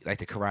he, like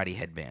the karate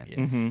headband. Yeah.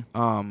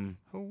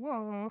 Mm-hmm.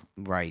 Whoa.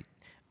 Right.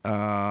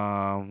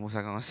 What was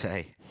I going to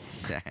say?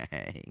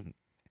 Dang.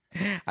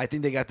 I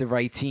think they got the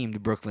right team, the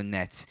Brooklyn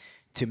Nets,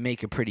 to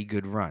make a pretty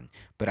good run.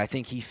 But I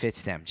think he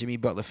fits them. Jimmy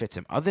Butler fits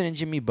him. Other than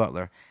Jimmy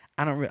Butler,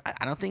 I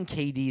don't think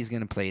KD is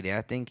going to play there.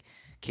 I think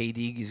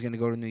KD is going to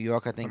go to New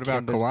York. I think What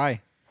about Kimba's- Kawhi?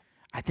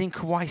 I think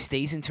Kawhi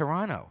stays in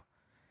Toronto.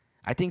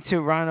 I think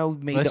Toronto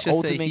made Let's the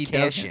just say ultimate he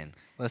cash doesn't. in.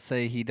 Let's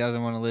say he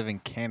doesn't want to live in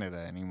Canada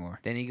anymore.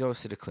 Then he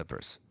goes to the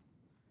Clippers.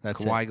 That's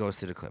Kawhi it. goes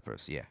to the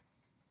Clippers. Yeah.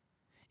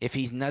 If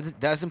he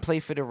doesn't play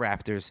for the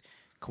Raptors,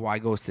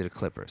 Kawhi goes to the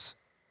Clippers.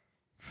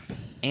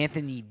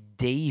 Anthony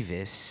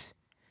Davis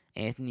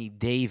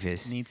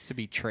Needs to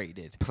be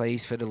traded.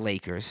 plays for the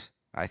Lakers,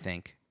 I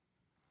think.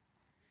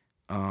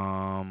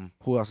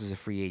 Who else is a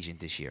free agent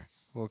this year?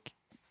 Well,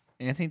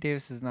 Anthony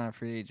Davis is not a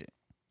free agent.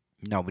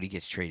 Nobody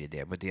gets traded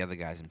there, but the other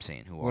guys I'm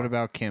saying who What are.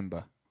 about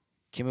Kimba?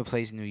 Kimba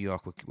plays in New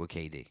York with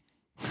KD.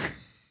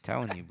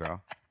 Telling you,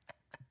 bro.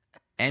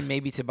 And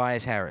maybe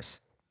Tobias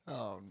Harris.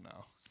 Oh no.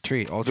 All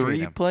three of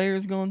 3 them.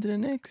 players going to the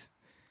Knicks.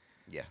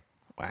 Yeah.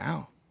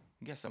 Wow.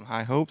 You got some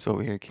high hopes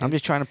over here, kid. I'm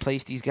just trying to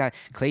place these guys.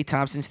 Klay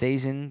Thompson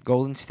stays in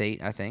Golden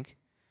State, I think.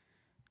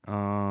 There's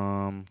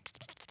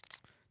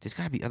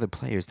got to be other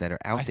players that are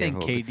out I there.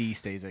 think who- KD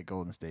stays at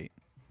Golden State,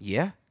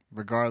 Yeah.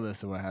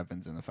 regardless of what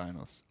happens in the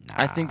finals.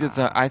 I think there's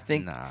a- I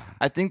think- Nah.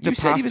 I think the You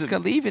said he was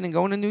possi- leaving and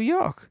going to New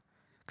York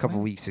a couple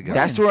weeks ago.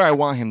 That's where I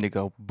want him to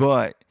go.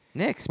 But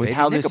Knicks, with baby,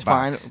 how this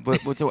Knickerbox.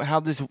 how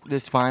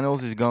this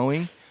finals is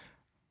going,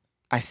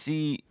 I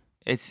see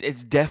it's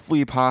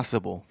definitely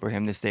possible for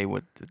him to stay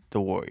with the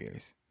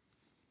Warriors.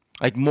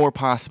 Like more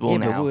possible Yeah,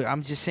 now. but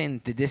I'm just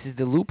saying that this is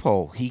the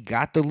loophole. He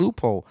got the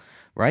loophole,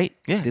 right?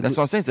 Yeah, The that's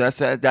what I'm saying.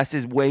 So that's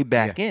his way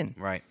back Yeah, in.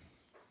 right.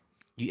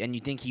 You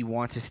think he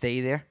wants to stay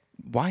there?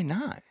 Why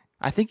not?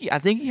 I think he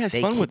has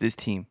They fun can't- with this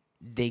team.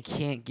 They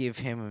can't give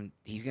him.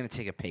 He's gonna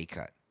take a pay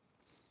cut.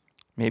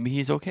 Maybe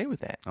he's okay with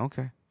that.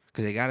 Okay.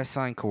 Because they got to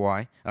sign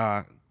Kawhi,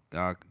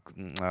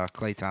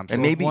 Klay Thompson.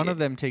 And maybe- one of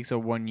them takes a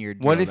 1-year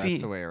deal. What if that's he-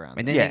 the way around.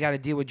 And it. then Yeah. they got to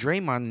deal with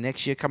Draymond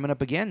next year coming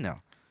up again,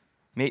 though.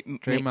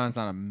 Draymond's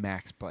not a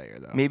max player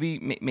though.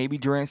 Maybe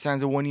Durant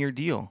signs a 1-year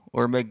deal,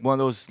 or make one of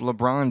those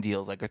LeBron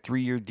deals, like a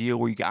 3-year deal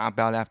where you can opt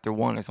out after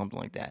one or something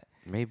like that.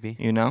 Maybe.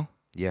 You know,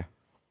 Yeah.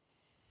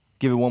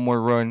 give it one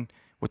more run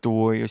with the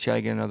Warriors, try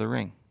to get another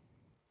ring.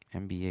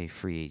 NBA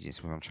free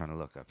agents. What I'm trying to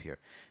look up here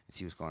and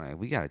see what's going on.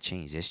 We got to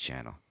change this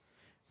channel.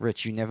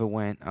 Rich, you never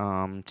went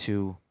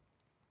to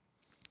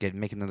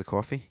make another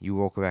coffee? You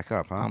woke back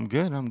up, huh? I'm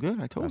good.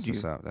 I told That's you.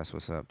 what's up. That's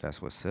what's up.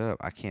 That's what's up.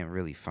 I can't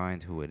really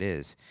find who it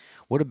is.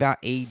 What about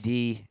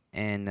AD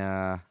and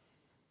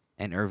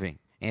Irving?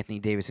 Anthony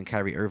Davis and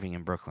Kyrie Irving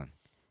in Brooklyn.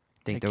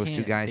 Think They those two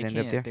can't- guys they end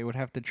up can't. there? They would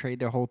have to trade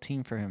their whole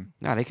team for him.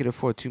 No, they could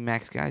afford 2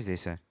 max guys, they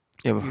said.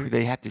 Yeah, but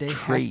they have to They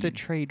trade. have to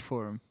trade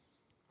for him.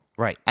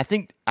 Right. I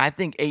think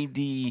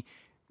AD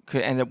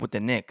could end up with the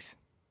Knicks.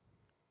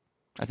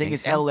 I think Think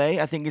it's so?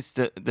 LA. I think it's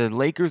the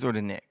Lakers or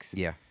the Knicks.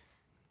 Yeah.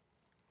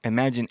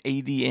 Imagine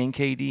AD and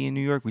KD in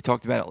New York. We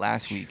talked about it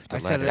last week. The I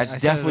said it, letters. That's I said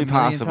it definitely a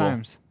million possible.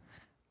 times.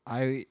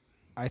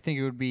 I think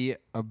it would be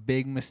a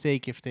big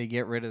mistake if they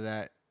get rid of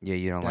that Yeah,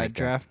 you don't that like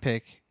draft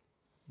pick,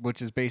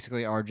 which is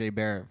basically R.J.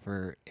 Barrett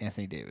for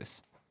Anthony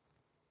Davis.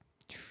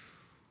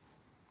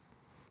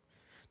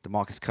 that.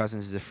 DeMarcus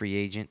Cousins is a free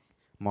agent.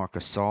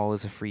 Marcus Gasol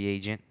is a free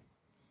agent.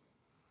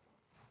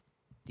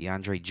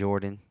 DeAndre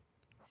Jordan.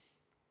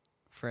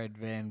 Fred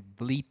Van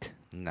Vliet.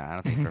 No, I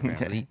don't think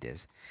Fred VanVleet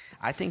is.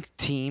 I think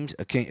teams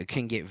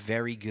can get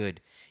very good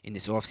in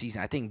this offseason.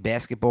 I think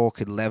basketball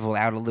could level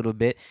out a little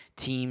bit.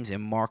 Teams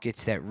and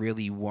markets that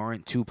really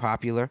weren't too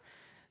popular,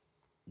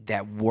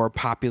 that were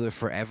popular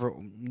forever,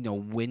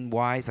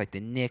 win-wise, like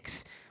the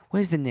Knicks.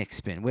 Where's the Knicks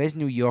been? Where's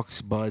New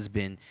York's buzz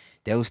been?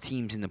 Those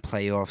teams in the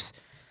playoffs.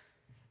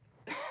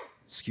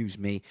 Excuse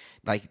me.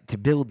 Like, to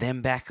build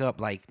them back up,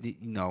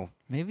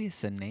 Maybe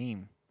it's the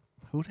name.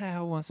 Who the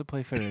hell wants to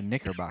play for the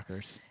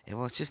Knickerbockers?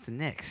 well, it's just the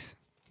Knicks.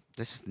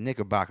 That's just the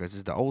Knickerbockers.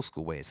 It's the old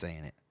school way of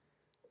saying it.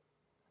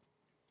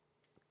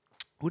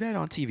 Who that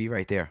on TV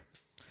right there?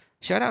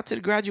 Shout out to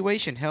the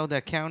graduation held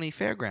at County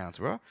Fairgrounds,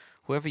 bro.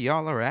 Whoever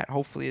y'all are at,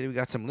 hopefully we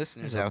got some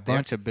listeners There's a out there.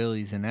 bunch of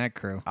Billies in that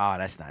crew. Oh,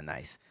 that's not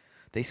nice.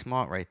 They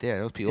smart right there.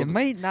 Those people. It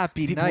might not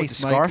be people with nice,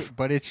 the Mike, scarf?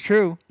 but it's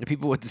true. The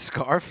people with the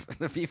scarf.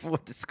 The people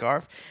with the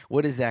scarf.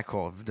 What is that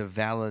called? The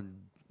valid.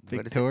 What is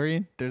it?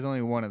 Victorian? There's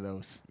only one of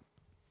those.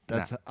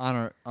 That's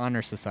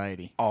honor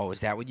society. Oh, is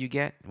that what you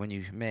get when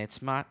you mad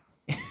smart?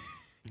 Oh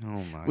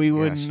my. We gosh.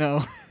 wouldn't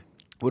know.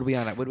 What are we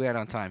on? What are we at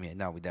on time here?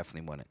 No, we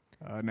definitely won it.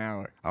 An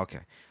hour. Okay,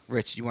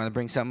 Rich, you want to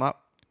bring something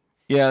up?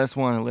 Yeah, I just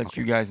want to let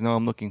you guys know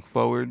I'm looking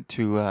forward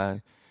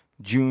to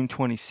June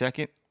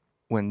 22nd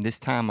when this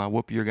time I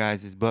whoop your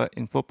guys' butt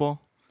in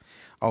football.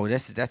 Oh,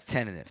 that's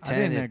tentative. I didn't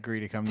Tentative. agree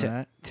to come to te-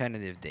 that.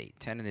 Tentative date.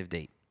 Tentative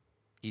date.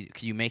 Can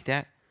you make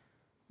that?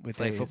 With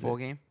Play a is football it?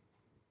 game?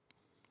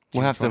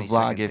 We'll June have to 22nd,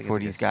 vlog I it think for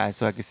it's these like guys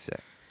so I can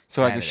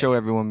Saturday. show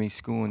everyone me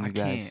schooling you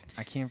guys.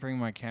 I can't bring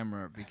my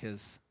camera up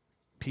because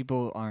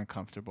people aren't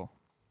comfortable.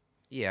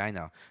 Yeah, I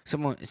know.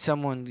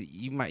 Someone.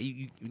 You might.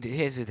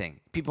 Here's the thing.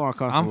 People aren't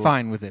comfortable. I'm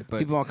fine with it, but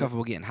People aren't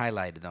comfortable getting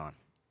highlighted on.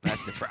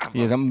 That's the problem.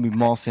 Yes, I'm gonna be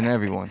mossing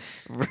everyone.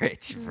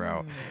 Rich,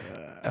 bro.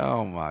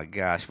 Oh my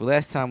gosh. Well,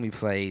 last time we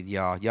played,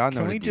 y'all know Can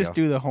the we deal. just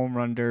do the home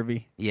run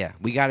derby? Yeah,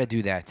 we got to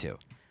do that too.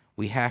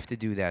 We have to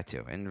do that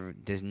too. And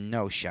there's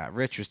no shot.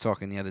 Rich was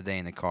talking the other day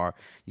in the car.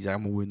 He's like,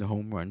 I'm gonna win the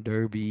home run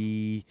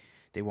derby.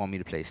 They want me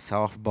to play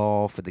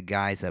softball for the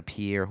guys up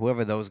here,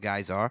 whoever those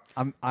guys are.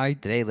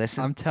 Did they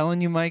listen? I'm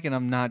telling you, Mike, and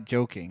I'm not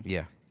joking.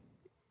 Yeah.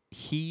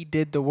 He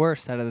did the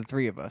worst out of the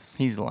three of us.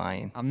 He's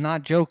lying. I'm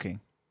not joking.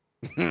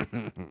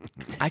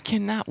 I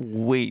cannot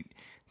wait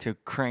to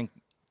crank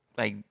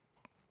like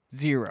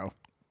 0.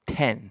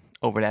 10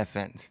 over that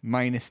fence.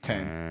 -10.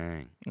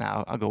 Dang.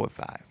 Now I'll go with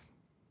 5.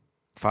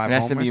 5 And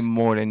that's homers? to be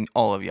more than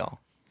all of y'all.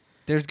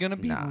 There's gonna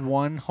be Nah.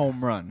 one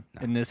home run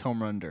Nah. in this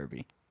home run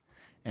derby,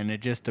 and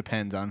it just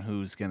depends on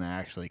who's gonna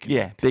actually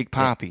Yeah, connect. Big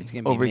Poppy It's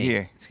gonna be over me.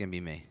 here. It's gonna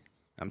be me.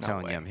 I'm No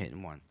telling way. you, I'm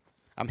hitting one.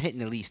 I'm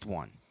hitting at least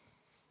one.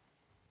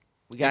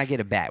 We gotta get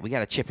a bat. We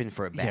gotta chip in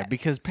for a bat. Yeah,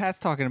 because Pat's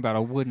talking about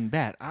a wooden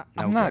bat. I'm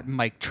No not good.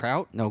 Mike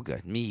Trout. No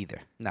good. Me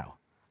either. No. I'm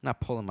not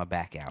pulling my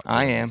back out.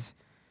 I doing am. this.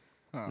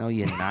 Oh. No,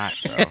 you're not,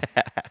 bro.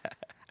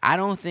 I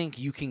don't think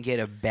you can get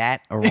a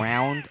bat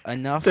around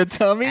enough The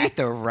tummy? at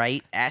the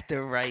right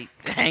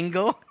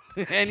angle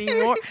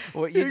anymore.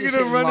 Or you're You're just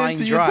gonna hitting run line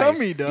into your drives.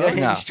 tummy, dog. You're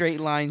hitting No. straight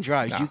line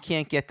drives. No. You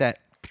can't get that.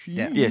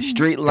 Yeah,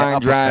 straight that line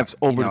uppercut, drives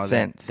you over know, the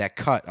fence. That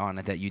cut on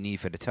it that you need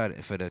for the touchdown,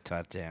 for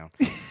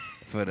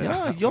the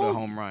Yeah, for the y'all-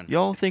 home run.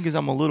 Y'all think is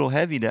I'm a little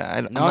heavy that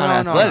I'm No,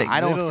 not no, athletic. no. I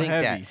don't Little think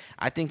heavy. that.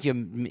 I think you're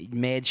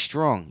mad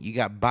strong. You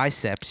got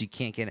biceps. You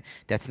can't get it.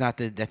 That's not.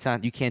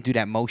 You can't do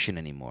that motion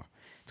anymore.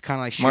 It's kind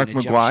of like Mark shooting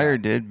a jump McGuire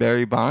shot. did.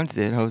 Barry Bonds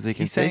did. Jose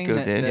He's saying Canseco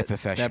that, did. They're that,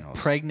 professionals.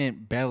 that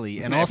pregnant belly,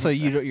 and They're also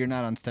you're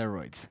not on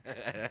steroids.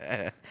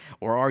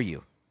 Or are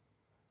you?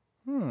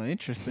 Oh,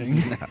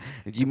 interesting.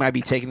 You might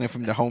be taking it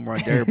from the home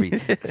run derby.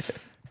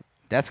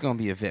 That's gonna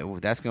be a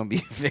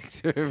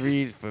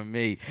victory for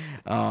me.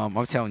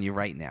 I'm telling you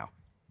right now,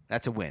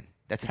 that's a win.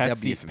 That's a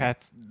W for me.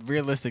 Pat's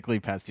realistically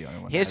Pat's the only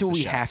one. Here's that has what a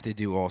we shot. have to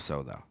do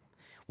also though.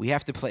 We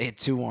have to play a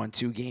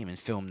 2-on-2 game and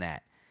film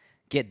that.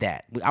 Get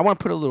that. I want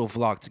to put a little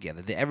vlog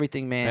together. The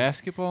Everything Man.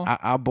 Basketball.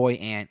 Our boy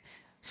Ant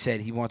said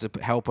he wants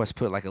to help us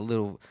put like a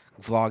little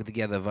vlog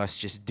together of us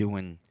just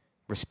doing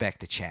respect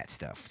the chat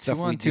stuff. Stuff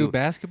we 2-on-2 do.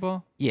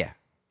 basketball. Yeah.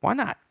 Why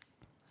not?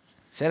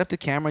 Set up the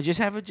camera. Just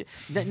have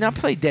not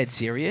play dead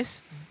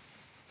serious.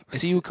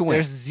 See who can win.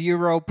 There's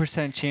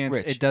 0% chance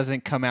Rich. it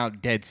doesn't come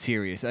out dead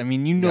serious. I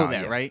mean, you know No,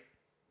 that, yeah. right?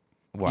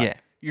 What? Yeah.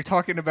 You're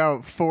talking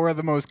about 4 of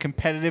the most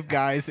competitive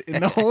guys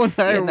in the whole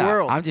entire Yeah, no,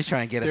 world. I'm just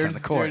trying to get us on the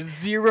court. There's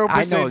 0%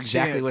 I know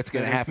exactly chance what's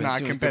going to that it's happen as not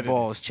soon as the competitive.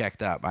 ball is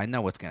checked up. I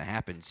know what's going to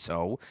happen.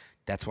 So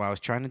that's what I was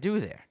trying to do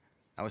there.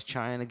 I was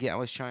trying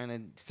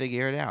to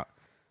figure it out.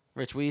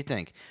 Rich, what do you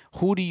think?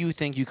 Who do you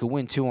think you could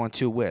win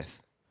 2-on-2 with?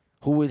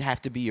 Who would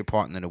have to be your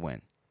partner to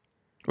win?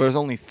 Well, there's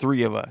only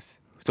 3 of us.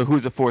 So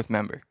who's the 4th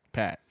member?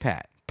 Pat.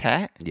 Pat.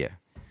 Pat? Yeah.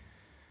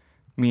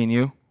 Me and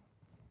you?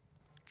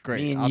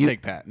 Great. Me and I'll you,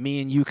 take Pat.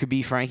 Me and you could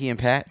be Frankie and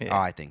Pat? Yeah.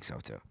 Oh, I think so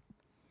too.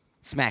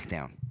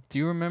 Smackdown. Do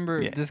you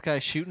remember Yeah. this guy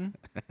shooting?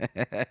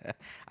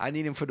 I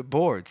need him for the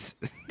boards.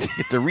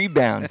 Get the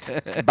rebounds.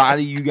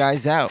 Body you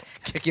guys out.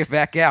 Kick it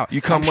back out.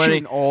 You come I'm running-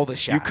 shooting all the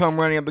shots. You come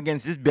running up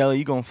against this belly,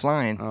 you going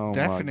flying. Oh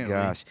Definitely. my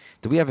gosh.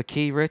 Do we have a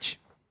key, Rich?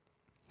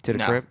 To the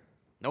No. crib?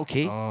 No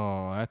key?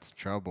 Oh, that's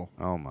trouble.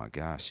 Oh my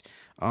gosh.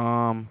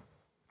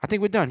 I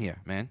think we're done here,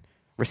 man.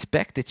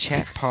 Respect the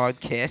Chat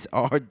Podcast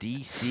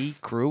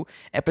RDC crew,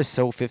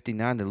 episode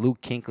 59, the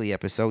Luke Kinkley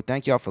episode.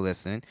 Thank y'all for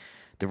listening.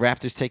 The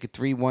Raptors take a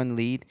 3-1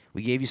 lead.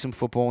 We gave you some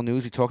football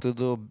news. We talked a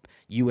little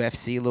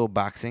UFC, a little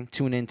boxing.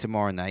 Tune in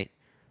tomorrow night.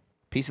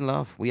 Peace and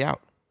love. We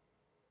out.